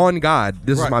she's like real. on God.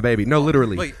 This is Right. my baby. No,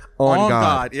 literally. Like, on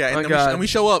God. Yeah, and, On then God. and we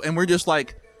show up and we're just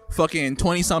like fucking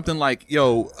 20 something, like,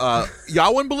 yo,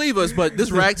 y'all wouldn't believe us, but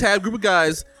this ragtag group of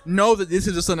guys know that this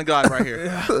is the son of God right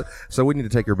here. So we need to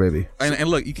take your baby. And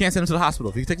look, you can't send him to the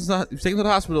hospital. If you take him to the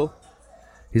hospital,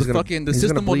 He's the gonna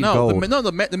system will bleed know. gold.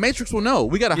 The Matrix will know.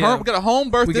 We got to Yeah. home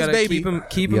birth We this gotta baby.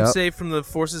 keep him Yep. safe from the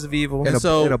forces of evil. And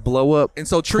so- in a blow up. And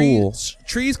so pool.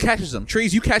 Trees catches them.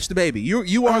 Trees, you catch the baby.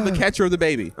 You are the catcher of the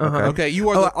baby. Okay, you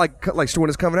are the like when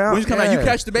it's coming out. when you come out, you Yeah.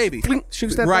 catch the baby. Flink,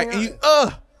 shoots that Right, thing and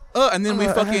out. you and then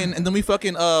we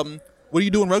fucking what do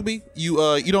you do in rugby? You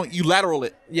lateral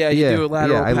it. Yeah, you do a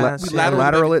lateral pass. I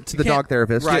lateral it to the dog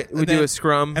therapist. Right. We do a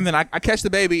scrum. And then I catch the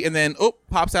baby, and then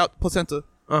pops out placenta.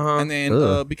 And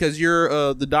then because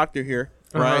you're the doctor here,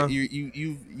 right?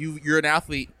 You're an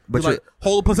athlete. But you're like,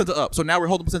 hold the placenta up. So now we're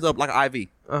holding the placenta up like an IV.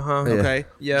 Okay.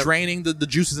 Yeah. Draining the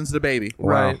juices into the baby.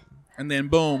 Right. And then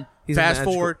boom. He's fast a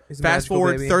forward magical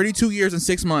baby. 32 years and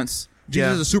 6 months.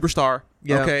 Jesus is a superstar.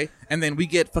 Yeah. Okay. And then we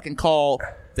get fucking call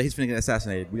that he's finna get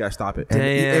assassinated. We gotta stop it.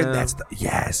 Damn.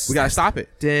 Yes. We gotta stop it.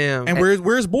 Damn. And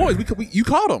where's boys? You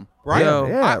caught him, right? Yo.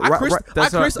 Yeah,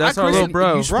 That's our little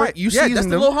bro. Right. You That's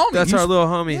the little homie. That's our little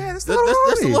homie. Yeah, that's That's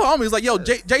the little homie. He's like, yo,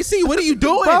 JC, what are you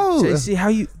doing? Bro. JC, how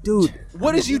you, dude?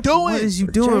 What is you doing? What is you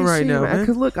doing right now, man?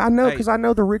 Because look, I know because I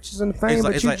know the riches and fame,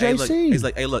 but you JC. He's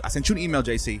like, hey, look, I sent you an email,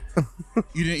 JC.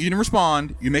 you didn't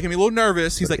respond. You're making me a little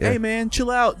nervous. He's like, hey, man, chill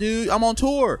out, dude. I'm on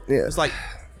tour. Yeah. It's like,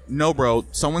 no, bro.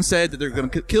 Someone said that they're gonna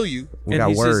kill you. We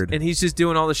got word. And he's just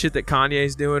doing all the shit that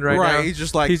Kanye's doing right now. He's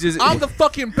just like, I'm the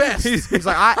fucking best. He's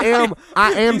like, I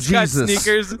am He's Jesus. got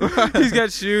sneakers. He's got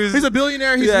shoes. He's a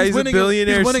billionaire. He's a winning,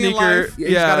 billionaire he's winning in sneaker. life. Yeah,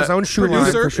 he's got his own shoe line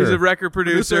for sure. He's a record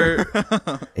producer.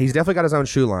 He's definitely got his own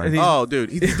shoe line. Oh, dude,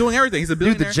 he's doing everything. He's a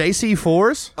Dude, the billionaire.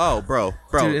 JC4s? Oh, bro.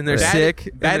 Dude, and they're sick.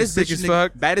 Baddest Sick bitch as in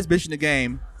fuck. baddest bitch in the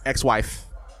game. Ex-wife.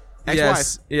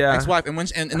 Yes, yeah. Ex-wife. And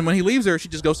when he leaves her, she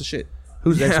just goes to shit.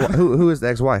 Who's the ex-wife? Who is the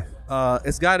ex-wife?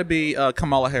 It's got to be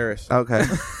Kamala Harris. Okay.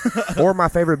 Or my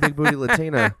favorite big booty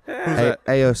Latina,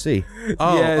 AOC.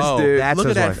 Oh, dude. That's look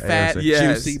at that wife, fat, AOC.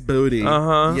 Yes. juicy booty.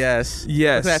 Yes. Look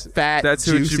at that fat, That's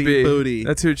who it juicy should be. booty.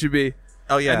 That's who it should be.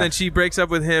 Oh, yeah. And then she breaks up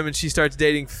with him and she starts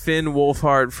dating Finn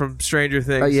Wolfhard from Stranger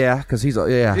Things. Yeah, because he's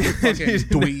fucking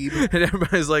dweeb. And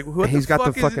everybody's like, what He's the got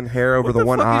fuck the fucking hair over the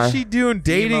one What the fuck eye. is she doing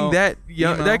dating Emo. that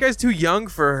young? Emo. That guy's too young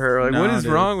for her. Like, No, what is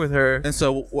dude. wrong with her? And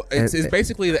so it's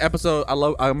basically the episode. I'm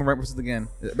gonna reference it again.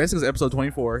 Basically, it's episode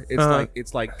 24.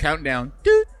 It's like countdown.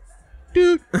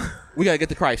 Dude. We gotta get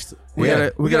to Christ. We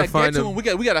gotta find get to him.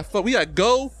 him. We gotta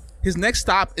go. His next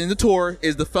stop in the tour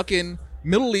is the fucking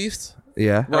Middle East.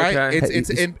 Yeah. Right, Okay.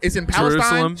 it's in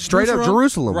Palestine, Straight up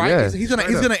Jerusalem, Right, yeah. he's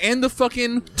gonna end the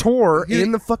fucking Tour he's-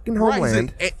 in the fucking right,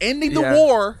 homeland. he's ending the Yeah.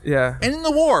 war. Yeah. ending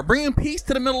the war, bringing peace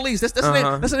to the Middle East. That's the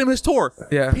name. That's the name of his tour.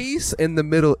 Yeah. Peace In the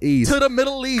Middle East. to the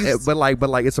Middle East. But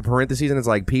like it's a parentheses and it's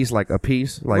like peace, like a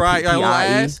piece, like Right, a little PIE.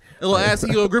 ass,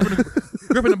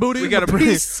 gripping the booty. We gotta bring.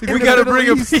 Peace in We the gotta Middle bring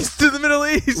a East. peace to the Middle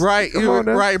East. Right, on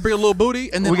now. right. Bring a little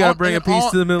booty, and then We gotta bring a piece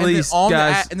to the Middle East,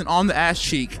 guys. And then on the ass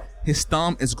cheek, his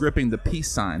thumb is gripping the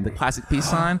peace sign, the classic peace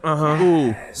sign.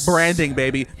 Uh-huh. Branding,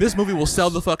 baby. This movie will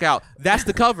sell the fuck out. That's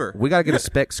the cover. We gotta get a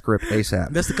spec script ASAP.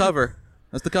 That's the cover.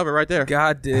 That's the cover right there.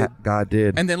 God did. God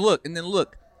did. And then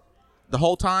look. The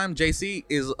whole time, JC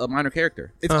is a minor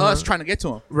character. It's us trying to get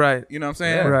to him. Right. You know what I'm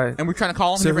saying? Yeah. Right. And we're trying to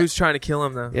call him. So and who's trying to kill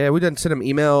him though? Yeah, we didn't send him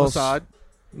emails.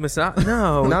 Mossad?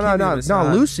 No.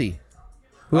 No, Lucy.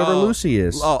 Whoever Oh. Lucy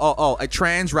is. A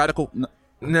trans radical.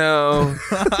 No.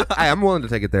 Hey, I'm willing to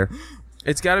take it there.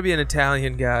 It's got to be an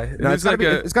Italian guy. No, It's like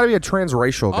it's gotta be a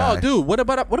transracial guy. Oh, dude, what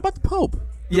about the Pope?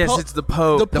 Yes, Pope- it's the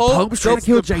Pope. The Pope Pope's trying to it's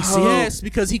kill the JC. Pope. Yes,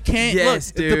 because he can't.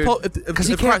 Yes, look, if the dude. Pope, Because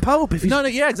he can't Pope if he's... No,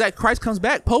 yeah, exactly. Christ comes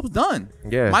back, Pope's done.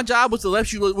 Yeah. My job was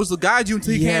to guide you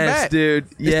until he came Yes, back. dude.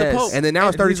 It's the Yes. Pope. And then now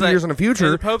it's 32 years in the future.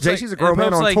 and the Pope's JC's a like, grown and the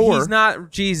man Pope's on like, tour. He's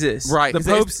not Jesus. Right. The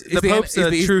Pope's the Pope's a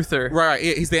truther. Right.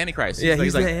 He's the Antichrist. Yeah, he's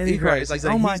he's the Antichrist. He's He's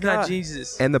like, oh my he's God. not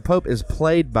Jesus. And the Pope is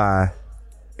played by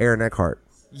Aaron Eckhart.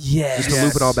 Yes. Just to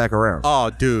loop it all back around. Oh,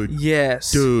 dude.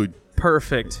 Yes. Dude.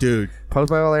 Perfect. Dude. Post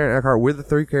by Aaron Eckhart. We're the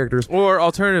three characters. Or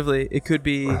alternatively, it could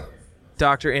be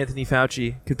Dr. Anthony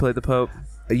Fauci could play the Pope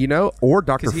Or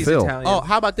Dr. because he's Phil. Italian. Oh,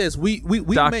 how about this? We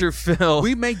Dr. Phil.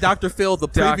 We make Dr. Phil the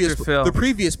Dr.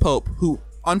 previous Pope who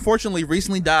unfortunately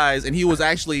recently dies, and he was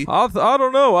actually I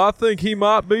don't know. I think he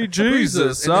might be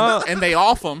Jesus. and they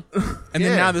off him, and then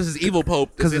Yeah. now this is evil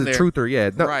Pope Because that's of in the there. truther, yeah.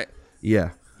 No, Right.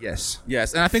 Yeah. Yes.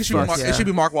 Yes, and I think Fuck yeah. it should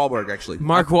be Mark Wahlberg actually.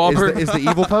 Mark Is Wahlberg. the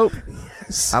evil Pope?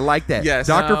 I like that. Yes.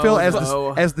 Dr. Phil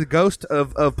No. as the ghost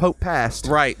of Pope past.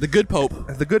 Right, the good Pope.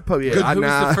 The good Pope. Yeah.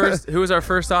 Who was our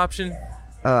first option?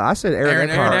 I said Aaron Aaron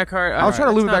Eckhart. Eckhart. I was trying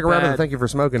to loop it That's back not around bad. to thank you for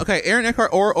smoking. Okay, Aaron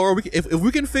Eckhart, or we can, if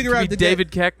we can figure out Could be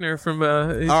David Koechner from. All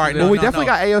right, Well, no, we no, definitely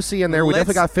no. got AOC in there. We Let's-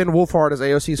 definitely got Finn Wolfhard as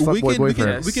AOC's we fuckboy can, we,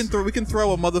 boyfriend. can, we can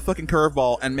throw a motherfucking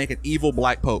curveball and make an evil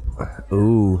black Pope.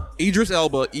 Ooh. Idris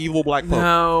Elba, evil black Pope.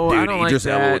 No, I don't like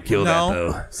that.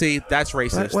 No, see, that's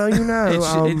racist. Well, you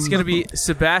know, It's going to be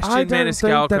Sebastian I don't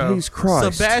Maniscalco. think that he's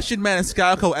Christ. Sebastian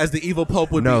Maniscalco as the evil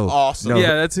Pope would no, be awesome. No.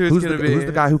 Yeah, that's who it's who's gonna the, be. Who's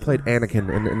the guy who played Anakin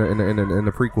in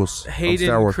the prequels of Hayden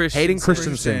Star Wars? Christensen. Hayden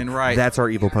Christensen. Right. That's our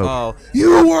evil Pope. Oh,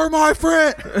 you were my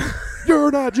friend.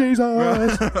 You're not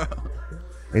Jesus.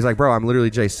 He's like, bro, I'm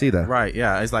literally JC though. Right,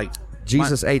 yeah. It's like,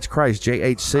 Jesus H Christ,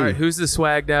 JHC. All right, who's the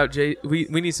swagged out J? We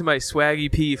need somebody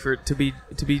swaggy P to be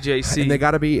JC. And they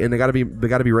gotta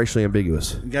be racially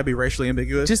ambiguous. You gotta be racially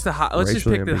ambiguous. Just the hot. Let's just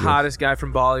Racially pick the ambiguous. hottest guy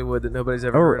from Bollywood that nobody's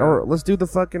ever heard Or of. let's do the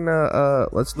fucking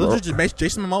Let's just make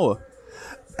Jason Momoa.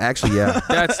 Actually, yeah.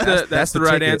 That's the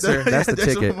right ticket. answer. That's the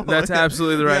Jason ticket. Momoa. That's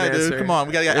absolutely the right Yeah, dude, answer. come on,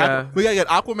 we gotta get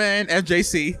Aquaman and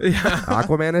JC.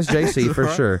 Aquaman is JC for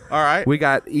sure. All right. We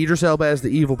got Idris Elba as the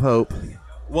evil pope.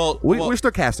 Well, We're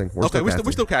still casting. We're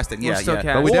still casting. Yeah, still yeah.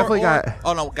 casting. But we definitely got.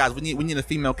 Oh no, guys, we need a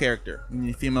female character. We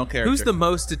need a female character. Who's the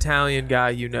most Italian guy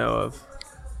you know of?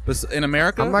 in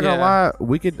America? I'm not gonna lie.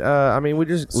 We could. I mean, we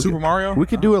Super Mario? We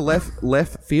could do a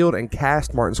left field and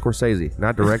cast Martin Scorsese,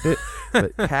 not direct it,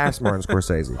 but cast Martin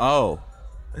Scorsese. Oh,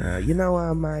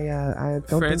 I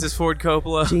don't Francis Ford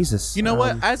Coppola. Jesus. you know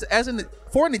what?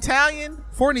 For an Italian,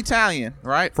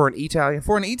 right? For an Italian.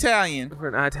 For an Italian, For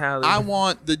an Italian. I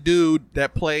want the dude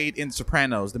that played in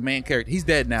Sopranos, the main character. He's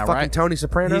dead now, Fucking right? Tony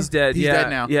Soprano. He's dead. He's yeah. dead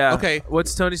now. Yeah. Okay.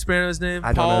 What's Tony Soprano's name?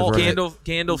 I don't know Paul his real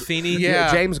name. Gandolfini.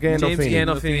 Yeah. James Gandolfini. James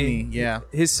Gandolfini. Yeah.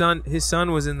 His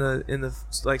son was in the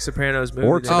like Sopranos movie.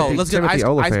 Or didn't he? Oh, let's get Timothy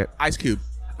Oliphant. Ice Cube.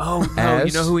 Oh no!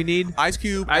 As- You know who we need? Ice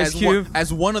Cube. Ice as Cube?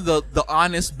 as one of the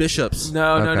honest bishops.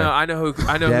 No. Okay. I know who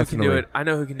can do Definitely. it. I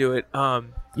know who can do it.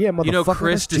 Yeah, motherfucker. You know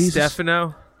Chris that's Jesus.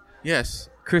 DiStefano. Yes.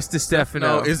 Chris DiStefano.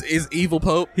 No, is evil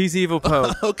Pope. He's evil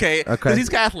Pope. Okay. Okay. Because he's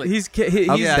Catholic. He's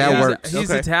that works.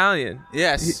 He's Okay. Italian.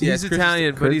 yes. He's yes. Chris-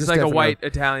 Italian, but Chris he's like a DiStefano. white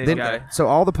Italian Then, guy. so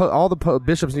all the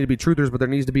bishops need to be truthers, but there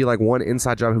needs to be like one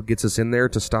inside job who gets us in there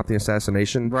to stop the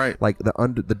assassination. Right. Like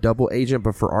the double agent,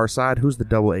 but for our side, who's the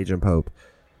double agent pope?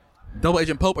 Double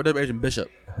Agent Pope or Double Agent Bishop?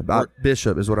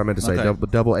 Bishop is what I meant to say. Okay.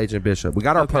 Double agent bishop. We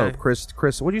got our Okay. pope,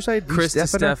 Chris. What did you say? Chris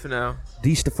DiStefano.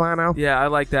 DiStefano. Yeah, I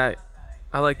like that.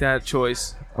 I like that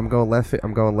choice. I'm going left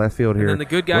field here. And then the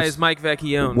good guy What's- is Mike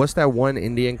Vecchione. What's that one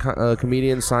Indian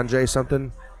comedian, Sanjay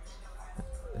something?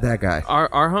 That guy.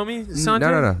 Our homie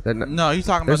Sanjay? No. No, he's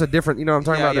talking There's about. a different. You know what I'm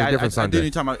talking about? There's a different I do Sanjay.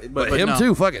 need to talk about. But Him no.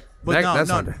 too. Fuck it. But That's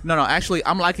no. Sanjay. No. Actually,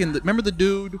 I'm liking. Remember the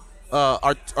dude,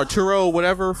 Arturo,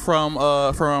 whatever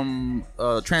from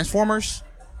Transformers.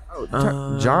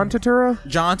 John Turturro.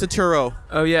 John Turturro.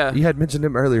 Oh yeah. You had mentioned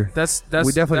him earlier. That's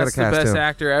We definitely that's gotta the cast best him.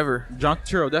 actor ever. John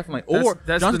Turturro, definitely. That's- Or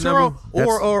that's John the Turturro,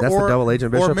 number- or That's the double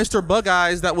agent or bishop? Mr. Bug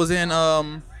Eyes that was in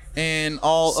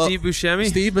all Steve Buscemi.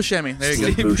 Steve Buscemi. There you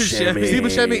Steve go. Buscemi. Steve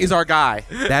Buscemi is our guy.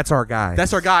 That's our guy.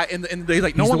 That's our guy. And he's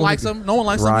like, no He's one the one likes who- him. No one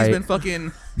likes him. Right. He's been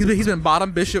fucking. He's been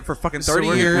bottom bishop for fucking 30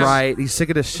 we're- years. right. He's sick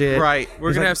of this shit. Right.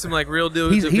 We're gonna have some like real deal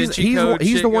He's Da he's Vinci he's, Code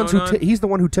he's shit the ones who going on. he's the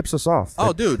one who tips us off. Oh,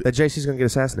 that- dude. that JC's gonna get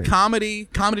assassinated. Comedy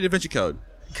Da Vinci Code.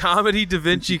 Comedy Da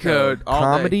Vinci Code. All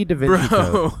Comedy day. Da Vinci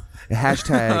Bro. Code.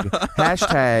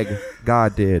 hashtag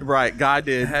God did. Right. God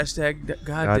did. Hashtag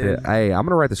God God did. did. Hey, I'm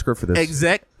gonna write the script for this.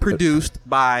 Exec produced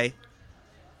by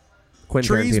Quentin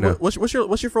Trees. Tarantino.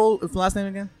 What's your full last name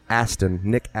again? Aston.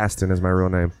 Nick Aston is my real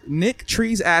name. Nick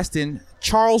Trees Aston,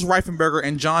 Charles Reifenberger,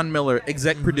 and John Miller.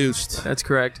 Exec produced. That's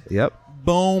correct. Yep.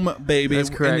 Boom, baby. That's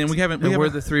correct. And then we haven't. And we're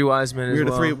the three wise men. We're as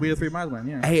the well. three. We're the three wise men.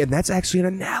 Yeah. Hey, and that's actually an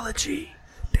analogy.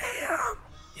 Damn.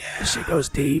 Yeah. This shit goes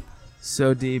deep.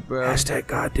 So deep, bro. Hashtag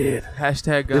God did.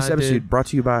 Hashtag God This episode did. brought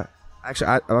to you by.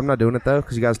 Actually, I'm not doing it though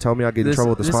because you guys told me I'll get in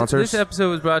trouble with the sponsors. This episode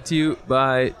was brought to you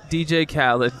by DJ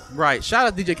Khaled. Right. Shout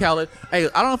out DJ Khaled. Hey, I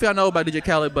don't know if y'all know about DJ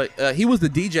Khaled, but he was the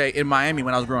DJ in Miami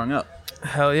when I was growing up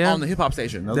Hell yeah. on the hip hop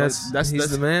station. That's he's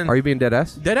the man. Are you being dead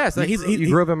ass? dead ass. You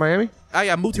grew up in Miami?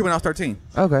 I moved here when I was 13.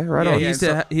 Okay, right yeah, on.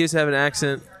 he used to have an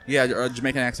accent. Yeah, a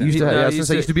Jamaican accent. You used to, No, yeah, I he was gonna used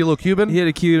say, to- used to be a little Cuban. He had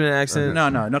a Cuban accent.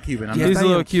 No Cuban. I'm He was not. a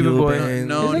little Cuban boy.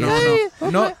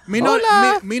 No. Me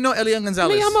no Elian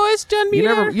Gonzalez.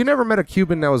 You never met a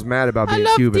Cuban that was mad about being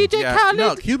Cuban. Yeah.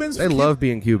 No, Cubans. They love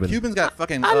being Cuban. Cubans got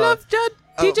fucking.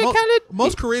 DJ Khaled.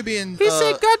 Most Caribbean. He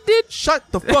said God did. Shut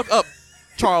the fuck up,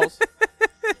 Charles.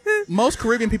 Most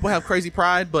Caribbean people have crazy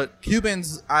pride, but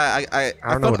Cubans, I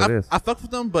don't know what it is. I fuck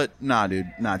with them, but nah, dude,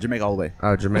 Jamaica all the way.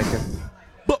 Oh, Jamaican.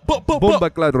 But Bomba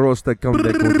clad rosta come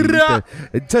de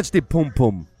codita. Touch the pum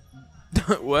pum.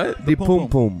 What? The pum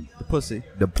pum. the pussy,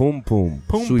 The pum pum.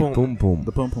 Pum Sweet pum. pum pum.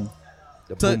 the pum pum.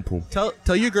 The pum pum.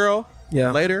 Tell your girl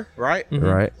Yeah. later, right?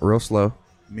 Right, real slow.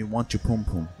 Me want your pum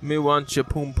pum. Me want your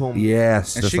pum pum.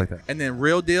 Yes, And just like that. And then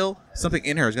real deal, something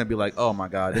in her is gonna be like, oh my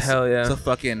god, this Hell yeah. it's a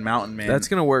fucking mountain man. That's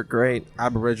gonna work great.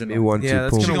 Aboriginal. Me want Yeah, your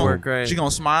that's pum gonna pum. work great. She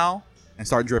gonna smile and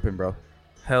start dripping, bro.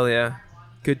 Hell yeah.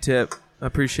 Good tip. I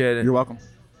appreciate it. You're welcome.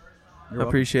 I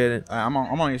appreciate it. I'm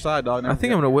on your side, dog. I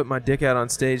think I'm gonna whip my dick out on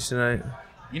stage tonight.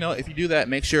 You know, if you do that,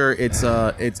 make sure it's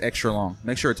extra long.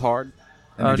 Make sure it's hard.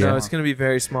 and Oh extra no, long. it's gonna be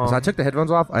very small. So I took the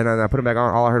headphones off and I put them back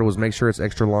on. All I heard was make sure it's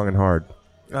extra long and hard.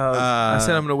 I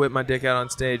said I'm gonna whip my dick out on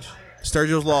stage.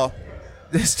 Sturgill's Law.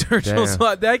 Sturgill's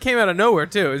law. That came out of nowhere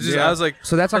too. It's just I was like,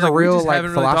 So that's like I a was we real just like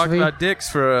haven't really talked philosophy about dicks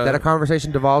for that a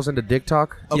conversation devolves into dick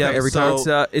talk. Okay, every so-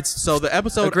 time. it's So the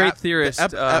episode, a great ap- theorist,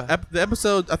 the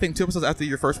episode, I think 2 episodes after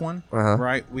your first one, Uh-huh.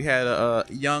 right? We had a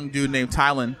young dude named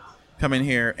Tylen come in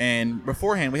here, and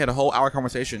beforehand we had a whole hour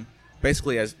conversation,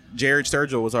 basically as Jared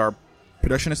Sturgill was our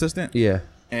production assistant, Yeah.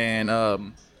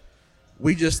 and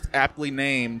we just aptly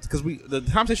named because the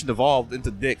conversation devolved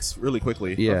into dicks really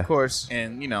quickly, Yeah. of course.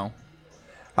 and you know,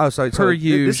 Oh, so Per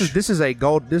this is a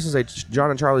John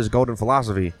and Charlie's golden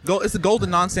philosophy. it's the golden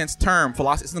nonsense term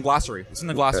philosophy. It's in the glossary. It's in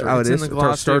the glossary. Oh, it It's is? in the It's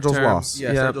glossary of Sturgill's law. terms.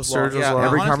 Yeah, Yeah, Sturgill's law. Sturgill's Yeah. law.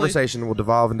 Every honestly, conversation will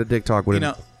devolve into dick talk you within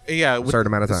know, yeah, with certain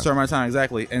amount of time. Certain amount of time,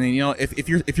 exactly. And then you know, if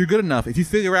you're good enough, if you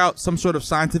figure out some sort of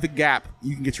scientific gap,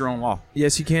 you can get your own law.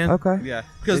 Yes, you can. Okay. Yeah,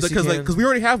 because Yes, you can. we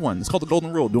already have one. It's called the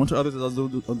golden rule: do unto others as I'll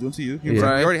do unto you. Yeah. We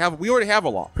Right. already have a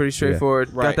law. Pretty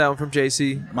straightforward. Right. Got that one from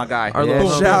JC. My guy. Our Yeah,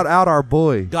 little shout out our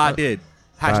boy. God did.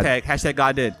 Hashtag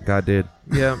God did. God did.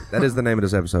 Yeah, That is the name of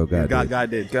this episode. God did. God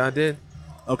did. God did.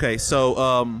 Okay, so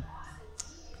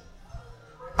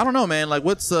I don't know, man. Like,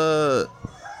 what's the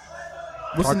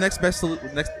next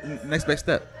best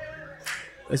step?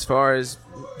 As far as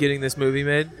getting this movie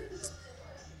made,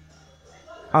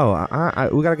 Oh,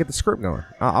 we got to get the script going.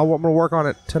 I'm going to work on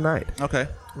it tonight. Okay.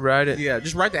 write it. Yeah,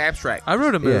 just write the abstract. I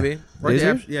wrote a movie. Write Did the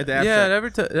you? abstract. Yeah,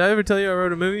 abstract. did I ever tell you I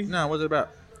wrote a movie? No, what's it about?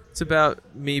 It's about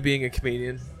me being a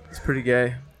comedian. It's pretty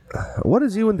gay. What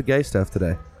is you and the gay stuff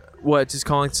today? What? Just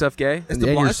calling stuff gay? It's And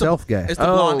the blonde, yourself gay. It's the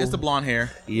Oh. blonde. It's the blonde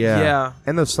hair Yeah.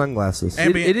 And those sunglasses.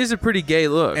 And It is a pretty gay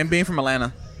look. and being from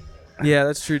Atlanta. Yeah,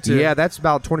 that's true too. Yeah, that's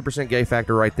about 20% gay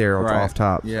factor right there off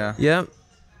top. Yeah. Yeah.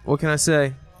 What can I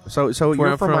say? So Where you're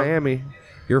I'm from from. Miami.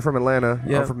 You're from Atlanta.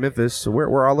 Yeah. I'm from Memphis. So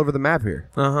we're all over the map here.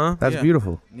 Uh huh. That's Yeah.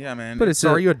 beautiful. Yeah, man. But it's So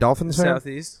are you a Dolphins fan?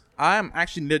 Southeast. I'm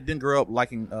actually didn't grow up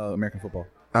liking American football.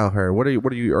 Oh, her. What are you?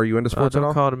 Are you into Oh, sports at don't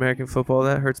all? call it American football.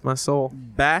 That hurts my soul.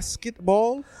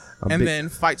 Basketball I'm and big- then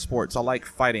fight sports. I like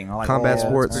fighting. I like Combat all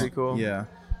sports. Pretty cool. Yeah.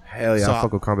 Hell yeah, So I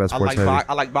fuck with combat sports heavy.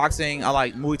 I like boxing. I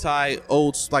like Muay Thai.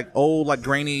 Old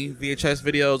grainy VHS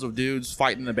videos of dudes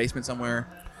fighting in the basement somewhere.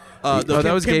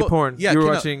 That was gay porn. Yeah, you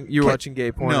were Kim- watching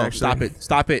gay porn. No, actually.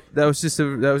 stop it. That was just a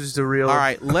real. All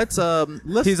right, let's.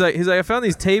 He's like I found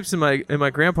these tapes in my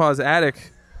grandpa's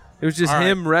attic. It was just All right.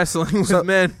 him wrestling with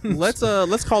men. let's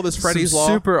call this Freddy's Some Law.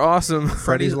 Super awesome.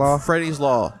 Freddy's Law? Freddy's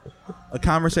Law. A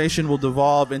conversation will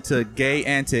devolve into gay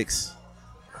antics.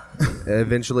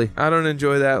 Eventually, I don't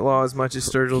enjoy that law as much as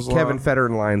Sturgill's law. Kevin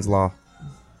Federline's law.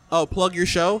 Oh, plug your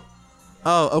show.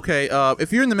 Oh, okay.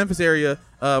 If you're in the Memphis area,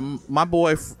 my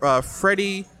boy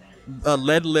Freddie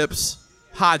Lead Lips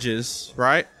Hodges,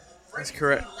 right? That's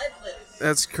correct.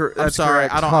 That's correct. I'm That's sorry,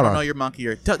 correct. I Hold don't on. know your monkey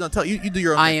here. Tell you do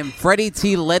your own. I thing. am Freddie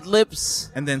T.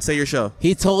 Leadlips. And then say your show.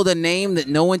 He told a name that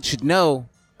no one should know.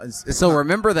 It's So not-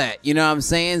 remember that. You know what I'm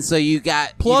saying? So you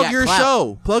got plug you got your clout.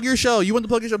 show. Plug your show. You want to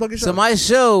plug your show? Plug your show. So my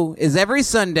show is every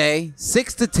Sunday,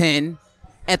 6 to 10,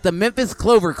 at the Memphis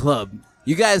Clover Club.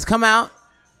 You guys come out,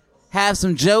 have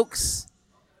some jokes,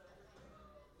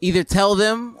 either tell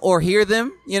them or hear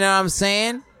them. You know what I'm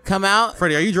saying? Come out,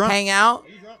 Freddie, are you drunk? hang out,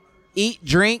 eat,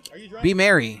 drink, be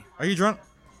merry. Are you drunk?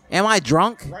 Am I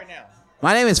drunk? Right now.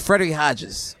 My name is Frederick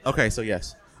Hodges. Okay, so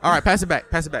yes. All right, pass it back.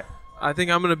 Pass it back. I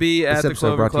think I'm gonna be at This the episode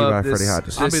Clover brought to you Club by this, Freddie Hodges.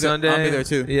 this I'll be there- Sunday. I'll be there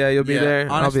too. Yeah, you'll be there.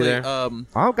 Honestly, I'll be there.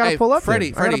 I've got to pull up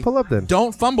Freddie, then. I got to pull up then.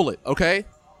 Don't fumble it, okay?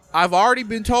 I've already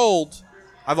been told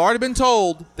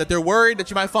that they're worried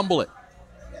that you might fumble it.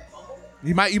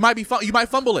 You might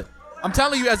fumble it. I'm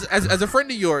telling you as a friend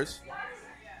of yours.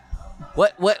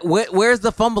 Where's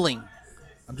the fumbling?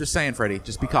 I'm just saying, Freddie,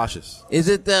 just be cautious. Is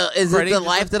it Freddie, the just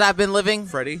life that I've been living?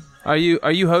 Freddie. Are you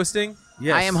hosting?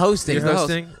 Yes. I am hosting. He's the host.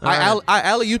 Hosting? I All right.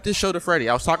 alley-ooped this show to Freddie.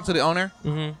 I was talking to the owner,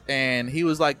 and he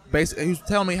was like, basically, he was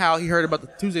telling me how he heard about the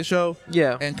Tuesday show.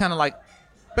 Yeah. And kind of like,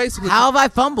 basically, How have I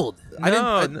fumbled? I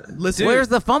No, didn't listen. Where's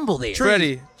the fumble there?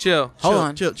 Freddie, chill. Hold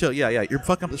on. chill. Yeah. You're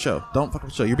fucking up the show. Don't fuck up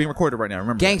the show. You're being recorded right now.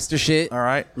 Remember? that. Gangster shit. All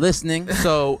right. Listening.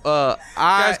 So,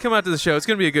 Guys, come out to the show. It's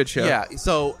gonna be a good show. Yeah.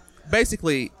 So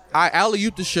basically, I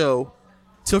alley-ooped the show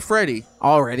to Freddie.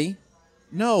 Already.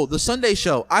 No, the Sunday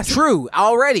show. True.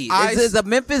 Already. I It's a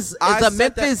Memphis. I It's a set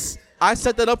Memphis. I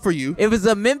set that up for you. It was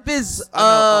a Memphis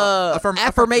affirmation.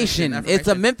 affirmation. It's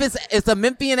a Memphis. It's a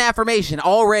Memphian affirmation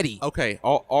already. Okay.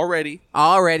 Already.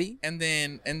 Already. And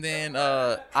then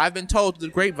I've been told through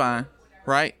the grapevine,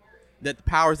 right, that the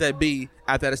powers that be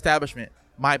at that establishment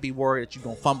might be worried that you're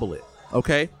gonna fumble it.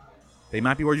 Okay, they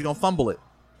might be worried you're gonna fumble it.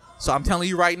 So I'm telling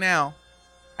you right now,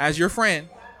 as your friend,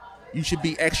 you should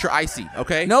be extra icy.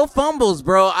 Okay. No fumbles,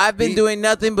 bro. I've been He- doing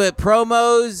nothing but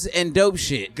promos and dope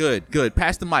shit. Good.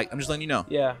 Pass the mic. I'm just letting you know.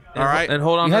 Yeah. All right. And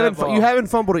hold on. You to haven't that ball. you haven't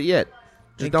fumbled it yet.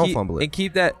 Just don't fumble it. And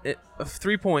keep that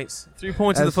 3 points. 3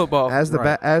 points in the football. As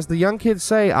the young kids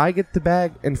say, I get the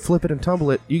bag and flip it and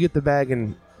tumble it. You get the bag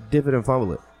and dip it and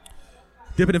fumble it.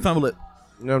 Dip it and fumble it.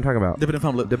 You know what I'm talking about? Dip it and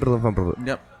fumble it. Dip it and fumble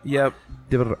it. Yep.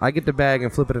 Dip it. I get the bag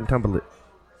and flip it and tumble it.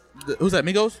 Who's that,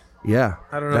 Migos? Yeah.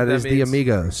 I don't know what That that is the means.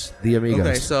 Amigos. The Amigos.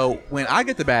 Okay, so when I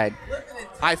get the bag,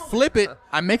 I flip it,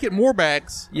 I make it more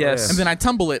bags, Yes. and then I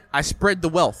tumble it. I spread the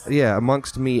wealth. Yeah,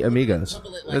 amongst me amigos.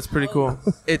 That's pretty cool.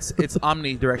 It's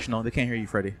omnidirectional. They can't hear you,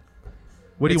 Freddie.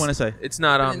 What do you want to say? It's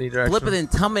not omnidirectional. Flip it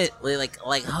and tumble it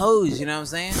like hose. You know what I'm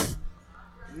saying?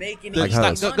 Making Like it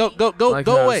hose. Go Like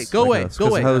away. hoes. Go away. Like Go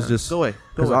away. hoes just Go away.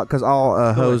 Go away. because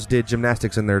all hoes did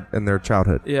gymnastics in their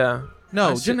childhood. Yeah.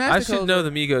 No, I gymnastics. should know the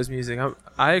Migos music.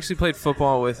 I actually played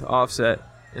football with Offset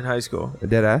in high school.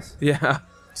 Dead ass. Yeah.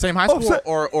 Same high school Offset.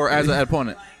 or as an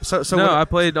opponent. So No, when- I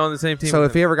played on the same team. so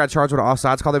with if he ever got charged with an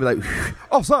offsides call, they'd be like,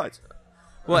 offsides.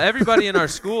 Well, everybody in our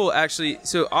school actually.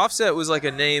 So Offset was like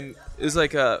a name. It was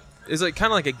like kind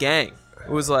of like a gang.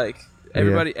 It was like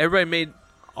everybody made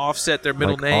Offset their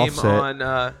middle Like name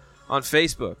Offset. on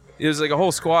Facebook. It was like a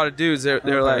whole squad of dudes. They're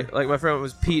like my friend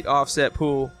was Pete Offset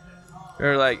Pool,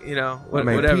 or like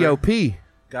whatever. P.O.P.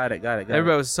 Got it.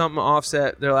 Everybody was something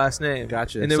Offset their last name.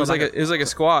 Gotcha. And it So was like it was like a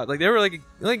squad. Like they were like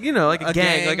a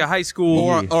gang, like a high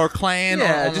school or clan.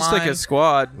 yeah, or just like a online.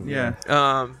 squad.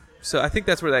 Yeah. So I think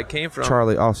that's where that came from.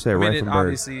 Charlie Offset I mean, it Reifenberg.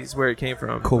 obviously is where it came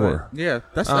from. Cool. Yeah,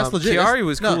 that's But, legit. Chiari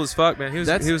was No, cool as fuck, man. He was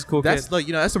a cool That's kid. like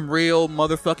that's some real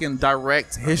motherfucking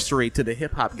direct history to the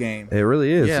hip hop game. It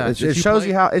really is. Yeah, It did you shows play-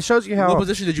 you how. It shows you how. What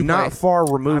position did you not play? far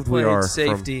I removed we played are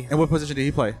safety. And what position did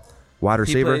he play? from wide He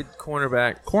receiver. played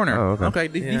cornerback. Corner. Oh, okay.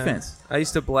 Okay, Yeah. defense. I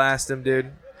used to blast him,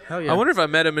 dude. Hell yeah. I wonder if I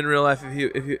met him in real life.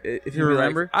 If you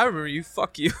remember? I remember you.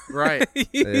 Fuck you. Right. He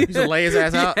used to lay his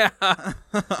ass out. Yeah.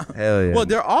 Hell yeah. Well,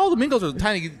 they're all the Mingos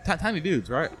are tiny dudes,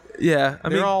 right? Yeah. I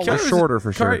They're mean, all- Chiari They're was shorter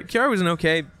for sure. Chiari was an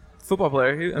okay football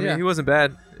player. I mean, Yeah. he wasn't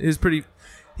bad. He was pretty.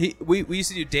 We used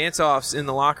to do dance offs in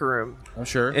the locker room, I'm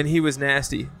sure. and he was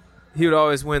nasty. He would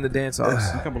always win the dance offs.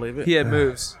 I can't believe it. He had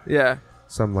moves. Yeah.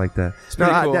 Something like that. pretty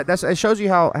cool. It shows you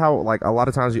how like a lot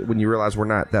of times when you realize we're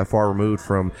not that far removed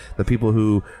from the people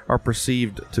who are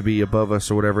perceived to be above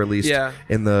us or whatever, at least Yeah.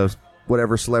 in the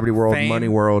whatever celebrity world, Fame. money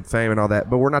world, fame and all that.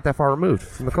 But we're not that far removed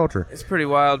from the culture. It's pretty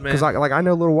wild, man. Because I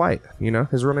know Lil White. You know,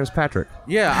 his real name's Patrick.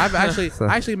 Yeah, I've actually So-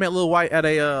 I actually met Lil White at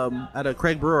a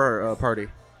Craig Brewer party.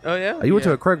 Oh yeah. You went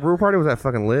to a Craig Brewer party? Was that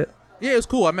fucking lit? Yeah, it was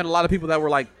cool. I met a lot of people that were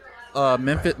like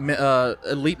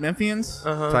elite Memphians.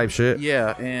 Type shit.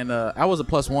 Yeah, and I was a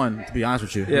 +1 to be honest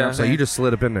with you. You know Yeah. what I'm So saying? you just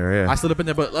slid up in there, yeah. I slid up in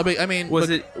there, but I mean, Was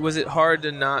but- it hard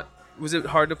to not? Was it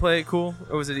hard to play it cool,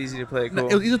 or was it easy to play it cool? No,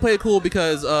 it was easy to play it cool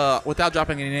because without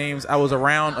dropping any names, I was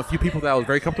around a few people that I was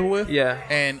very comfortable with. Yeah.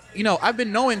 And I've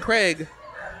been knowing Craig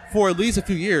for at least a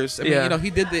few years. I Yeah.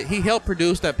 mean, he helped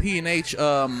produce that P&H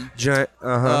the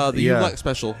the yeah. U-Luck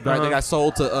special right, that got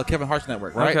sold to Kevin Hart's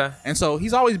network, right? Okay. And so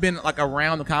he's always been like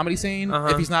around the comedy scene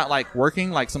if he's not like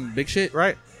working like some big shit,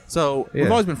 right? So Yeah.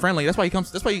 we've always been friendly. That's why he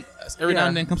comes. That's why he every now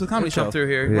and then comes to the comedy Come show. through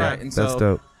here. Yeah, Right, and that's so,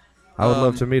 dope. I would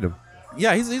love to meet him.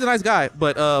 Yeah, he's a nice guy,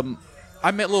 but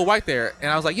I met Lil White there,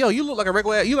 and I was like, "Yo, you look like a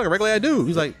regular dude."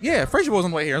 He's like, "Yeah, Frazier was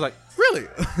on the way here." I was like, "Really?"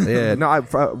 Yeah, no,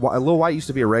 Lil White used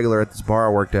to be a regular at this bar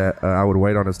I worked at. I would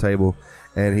wait on his table,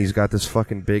 and he's got this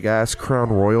fucking big ass Crown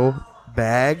Royal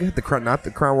bag. Not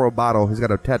the Crown Royal bottle. He's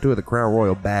got a tattoo of the Crown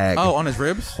Royal bag. Oh, on his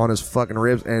ribs. On his fucking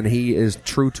ribs, and he is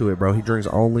true to it, bro. He drinks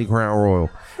only Crown Royal.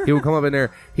 He would come up in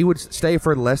there. He would stay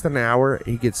for less than an hour.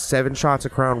 He gets 7 shots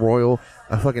of Crown Royal.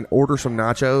 Fucking order some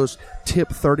nachos, tip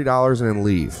 $30, and then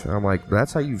leave. And I'm like,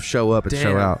 that's how you show up and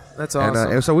show Damn, out. that's And,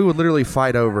 awesome. and so we would literally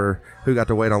fight over who got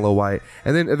to wait on Lil White.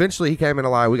 And then eventually he came in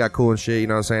alive. We got cool and shit. You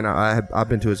know what I'm saying? I've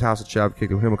been to his house and shit. I've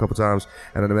kicked with him a couple times,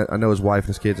 and I know his wife and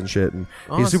his kids and shit. And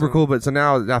he's super Awesome. cool. But so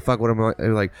now I fuck with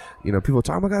him. Like, people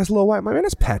talk, oh my God, it's Lil White. My man,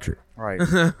 that's Patrick. Right.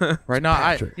 Right now,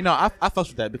 I fucks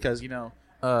with that because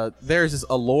there's this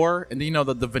allure and then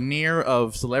the veneer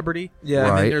of celebrity. Yeah. And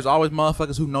Right. then there's always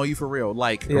motherfuckers who know you for real.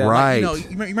 Like, Yeah. Right.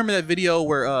 you remember that video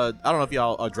where I don't know if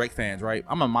y'all are Drake fans, right?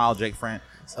 I'm a mild Drake fan.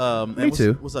 Me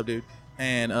too. What's up, dude?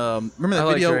 And remember that I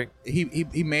like video Drake.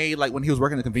 he made like when he was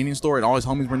working at the convenience store and all his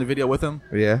homies were in the video with him.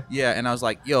 Yeah. Yeah, and I was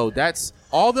like, yo, that's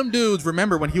all them dudes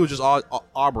remember when he was just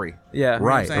Aubrey. Yeah. You know what I'm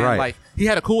Right, saying? right. Like he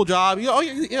had a cool job. Yeah,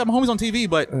 my homie's on TV,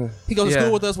 but he goes to Yeah.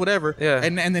 school with us, whatever. Yeah.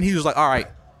 And then he was like, all right,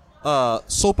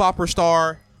 soap opera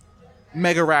star,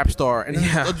 mega rap star, and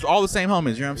Yeah. it's all the same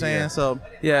homies. You know what I'm saying? So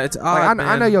Yeah, it's odd. Like, I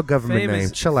man. know your government Fame name.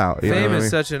 is- Chill out. You know Fame what I is mean?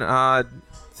 such an odd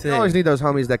You always need those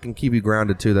homies that can keep you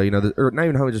grounded too, though. You know, or not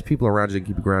even homies, just people around you that can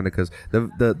keep you grounded, because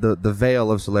the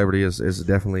veil of celebrity is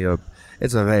definitely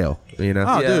it's a veil. You know.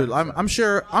 Oh, dude, I'm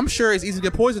sure it's easy to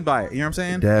get poisoned by it. You know what I'm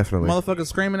saying? Definitely. Motherfuckers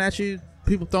screaming at you,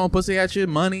 people throwing pussy at you,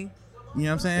 money. You know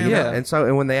what I'm saying? Yeah.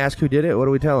 And when they ask who did it, what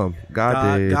do we tell them?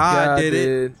 God did. God did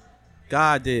it.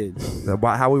 God did.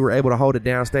 How we were able to hold it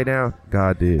down, stay down.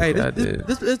 God did. Hey, God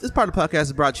this part of the podcast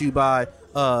is brought to you by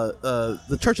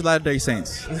the Church of Latter-day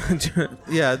Saints.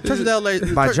 Yeah, Church of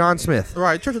Latter-day By John Smith.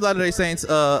 Right, Church of Latter-day Saints.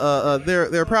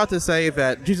 They're proud to say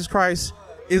that Jesus Christ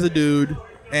is a dude,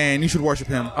 and you should worship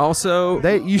him. Also,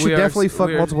 You should definitely fuck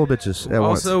multiple bitches at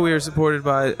once. Also, we are supported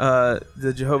by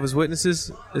the Jehovah's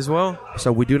Witnesses as well,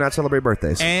 So we do not celebrate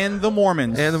birthdays. And the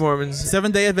Mormons.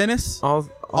 Seventh-day Adventists.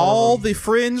 All the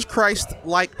fringe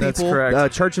Christ-like people. That's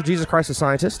correct. Church of Jesus Christ of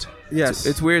Scientists. Yes.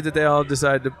 It's weird that they all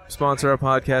decided to sponsor our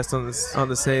podcast on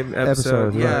the same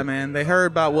episode. Right. Yeah, man. They heard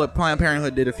about what Planned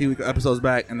Parenthood did a few episodes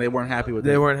back, and they weren't happy with it.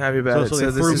 They weren't happy about it. So they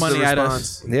this threw is money the at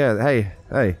response, us. Yeah.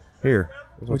 Hey. Here.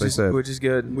 That's what they said. which is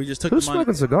good. We just took Who's the money.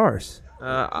 smoking cigars?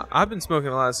 I've been smoking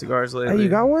a lot of cigars lately. Hey, you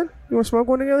got one? You want to smoke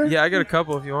one together? Yeah, I got a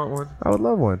couple if you want one. I would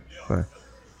love one. Fine.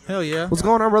 Hell yeah. What's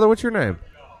going on, brother? What's your name?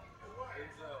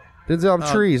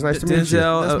 Denzel Trees. Nice to meet you.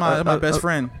 Denzel, That's my best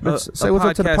friend. Say what's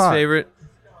up to the podcast pod. favorite.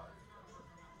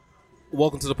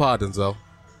 Welcome to the pod, Denzel.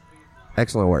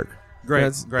 Excellent work.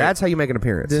 Great. That's how you make an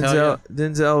appearance.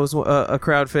 Denzel was a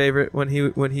crowd favorite when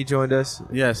he joined us.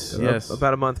 Yes.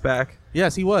 About a month back.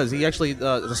 Yes, he was. He actually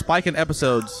the spike in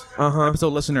episodes.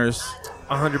 Episode listeners.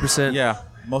 100%. Yeah,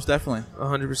 most definitely.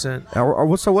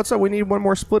 100%. So what's up? We need one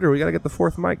more splitter. We got to get the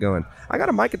fourth mic going. I got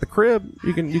a mic at the crib.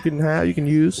 You can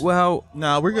use. Well,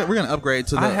 no, we're gonna upgrade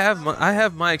to the. I have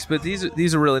mics, but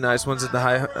these are really nice ones that the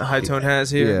high tone has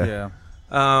here.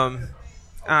 Yeah.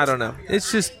 I don't know.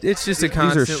 It's just a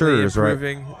constantly Sures,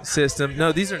 improving system.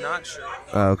 No, these are not Shure.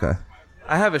 Oh, okay.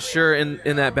 I have a Shure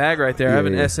in that bag right there. I have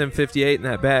an SM58 in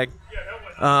that bag.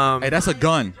 Hey, that's a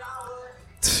gun.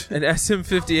 An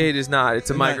SM58 is not.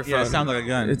 It's a microphone. Yeah, it sounds like a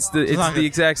gun. It's the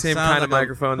exact same kind of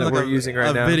microphone that we're using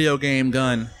right now. A video game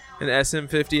gun. An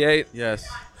SM58. Yes.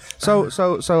 So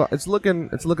it's looking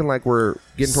like we're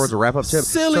getting towards a wrap up tip.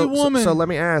 Silly woman. So let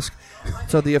me ask.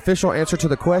 So the official answer to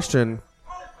the question: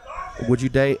 would you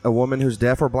date a woman who's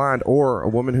deaf or blind, or a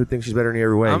woman who thinks she's better than you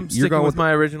every way? I'm sticking with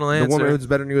my original answer. The woman who's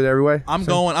better than you in every way. I'm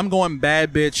going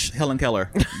bad bitch Helen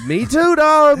Keller. Me too,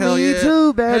 dog. Hell Me yeah.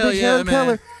 too, bad Hell bitch yeah, Helen man.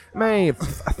 Keller. Man,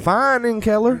 fine in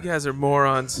Keller. You guys are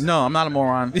morons. No, I'm not a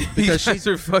moron. Because she's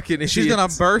are fucking idiots. She's gonna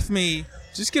birth me.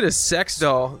 Just get a sex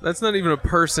doll. That's not even a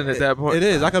person at that point. It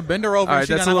is. I could bend her over. All and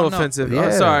right, that's a little offensive. Yeah.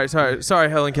 Oh, sorry,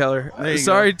 Helen Keller. There you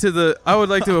Sorry to the. I would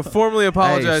like to formally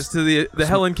apologize to the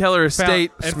Helen Keller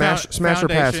estate. Smash her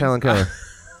pass, Helen Keller.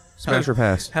 Smash her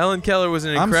pass. Helen Keller was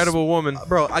an incredible woman.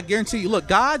 Bro, I guarantee you. Look,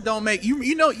 God don't make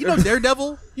you know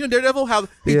Daredevil. You know Daredevil, how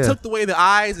he Yeah. took away the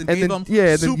eyes and gave then- him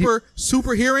yeah, then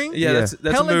super hearing. Yeah, that's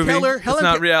Helen a movie. Keller. That's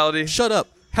not reality. Shut up.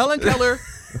 Helen Keller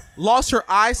lost her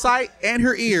eyesight and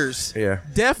her ears. Yeah.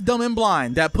 Deaf, dumb, and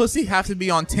blind. That pussy have to be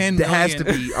on 10 That million. has to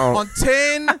be on-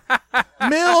 10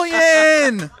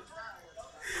 million.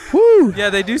 Woo. Yeah,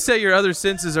 they do say your other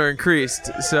senses are increased.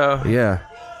 So Yeah.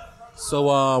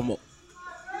 So,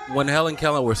 when Helen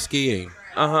Keller was skiing,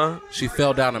 she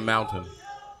fell down a mountain,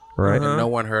 Right. and no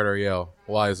one heard her yell.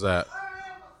 Why is that?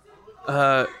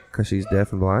 Because she's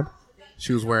deaf and blind.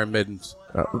 She was wearing mittens.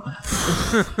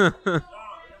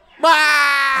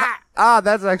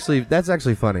 That's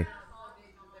actually funny.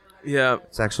 yeah.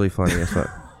 It's actually funny as fuck.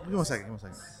 Give me one second.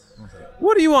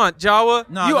 What do you want, Jawa?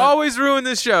 No, you no. always ruin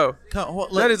this show.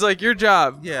 That is like your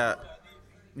job. Yeah.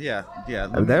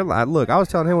 Look, I was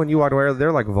telling him when you walked away,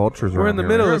 they're like vultures. We're in the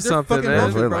middle of something, fucking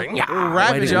man. vultures, bro. Like, We're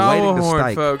rapping. waiting Jawa to Horn,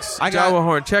 strike. folks. I got- Jawa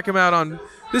Horn. Check him out on.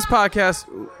 This podcast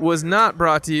was not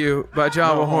brought to you by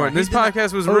Jawa Horn. This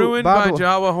podcast was ruined by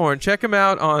Jawa Horn. Check him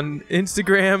out on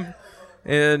Instagram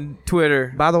and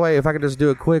Twitter. By the way, if I could just do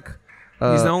a quick.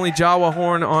 He's the only Jawa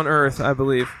Horn on Earth, I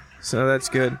believe. So that's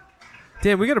good.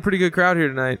 Damn, we got a pretty good crowd here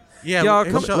tonight. Yeah, y'all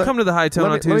it's come to the High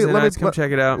Tone on Tuesday nights. Come check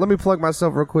it out. Let me plug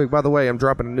myself real quick. By the way, I'm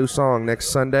dropping a new song next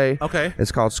Sunday. Okay.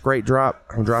 It's called Straight Drop.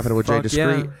 I'm dropping it with Jay Fuck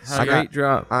Discreet. yeah. Straight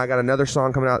Drop. I got another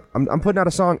song coming out. I'm putting out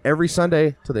a song every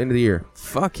Sunday till the end of the year.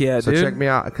 Fuck yeah, So dude. check me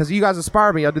out because you guys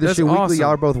inspire me. I do this That's shit weekly. awesome. Y'all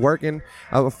are both working,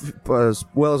 as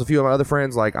well as a few of my other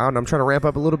friends. Like I'm trying to ramp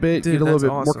up a little bit, Dude, get a little that's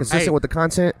bit more awesome. consistent Hey, with the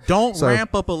content. Don't So-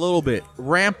 ramp up a little bit.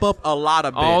 Ramp up a lot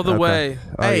of bit. All the Okay. way.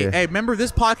 Oh, Hey, yeah. hey, remember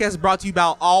this podcast is brought to you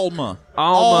by Alma.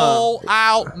 Alma. All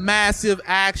out massive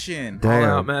action. All Damn.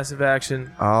 out massive action.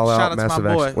 All Shout out out massive to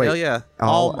my boy. action. Wait, Hell yeah.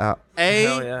 all Alma. out.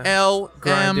 Hell yeah.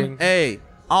 ALMA.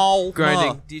 all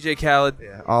grinding. DJ Khaled.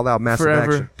 Yeah, all out massive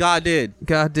Forever. action. God did.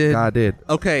 God did. God did.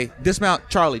 Okay, dismount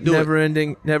Charlie. Do never it.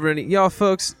 ending. Y'all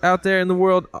folks out there in the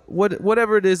world,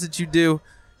 whatever it is that you do,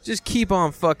 just keep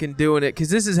on fucking doing it, because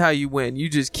this is how you win. You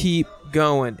just keep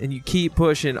going and you keep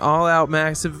pushing. All out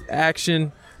massive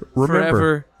action. Remember,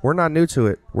 forever. we're not new to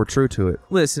it. We're true to it.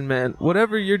 Listen, man,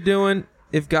 whatever you're doing,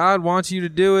 if God wants you to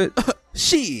do it,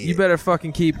 Shit. you better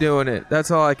fucking keep doing it.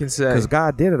 That's all I can say. Because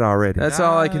God did it already. That's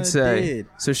all I can God say. did.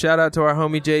 So shout out to our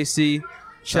homie JC.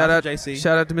 Shout out to JC.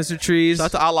 Shout out to Mr. Trees. Shout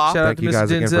out to Allah. Shout out Thank to you Mr.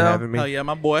 guys again for Denzel. having me. Hell yeah,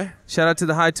 my boy. Shout out to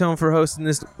the High Tone for hosting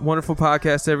this wonderful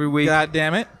podcast every week. God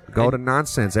damn it. Golden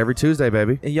nonsense every Tuesday,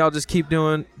 baby. And y'all just keep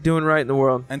doing right in the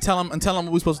world. And tell him what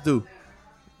we're supposed to do.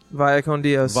 Vaya con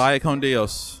Dios. Vaya con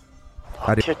Dios.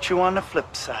 Catch you on the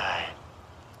flip side.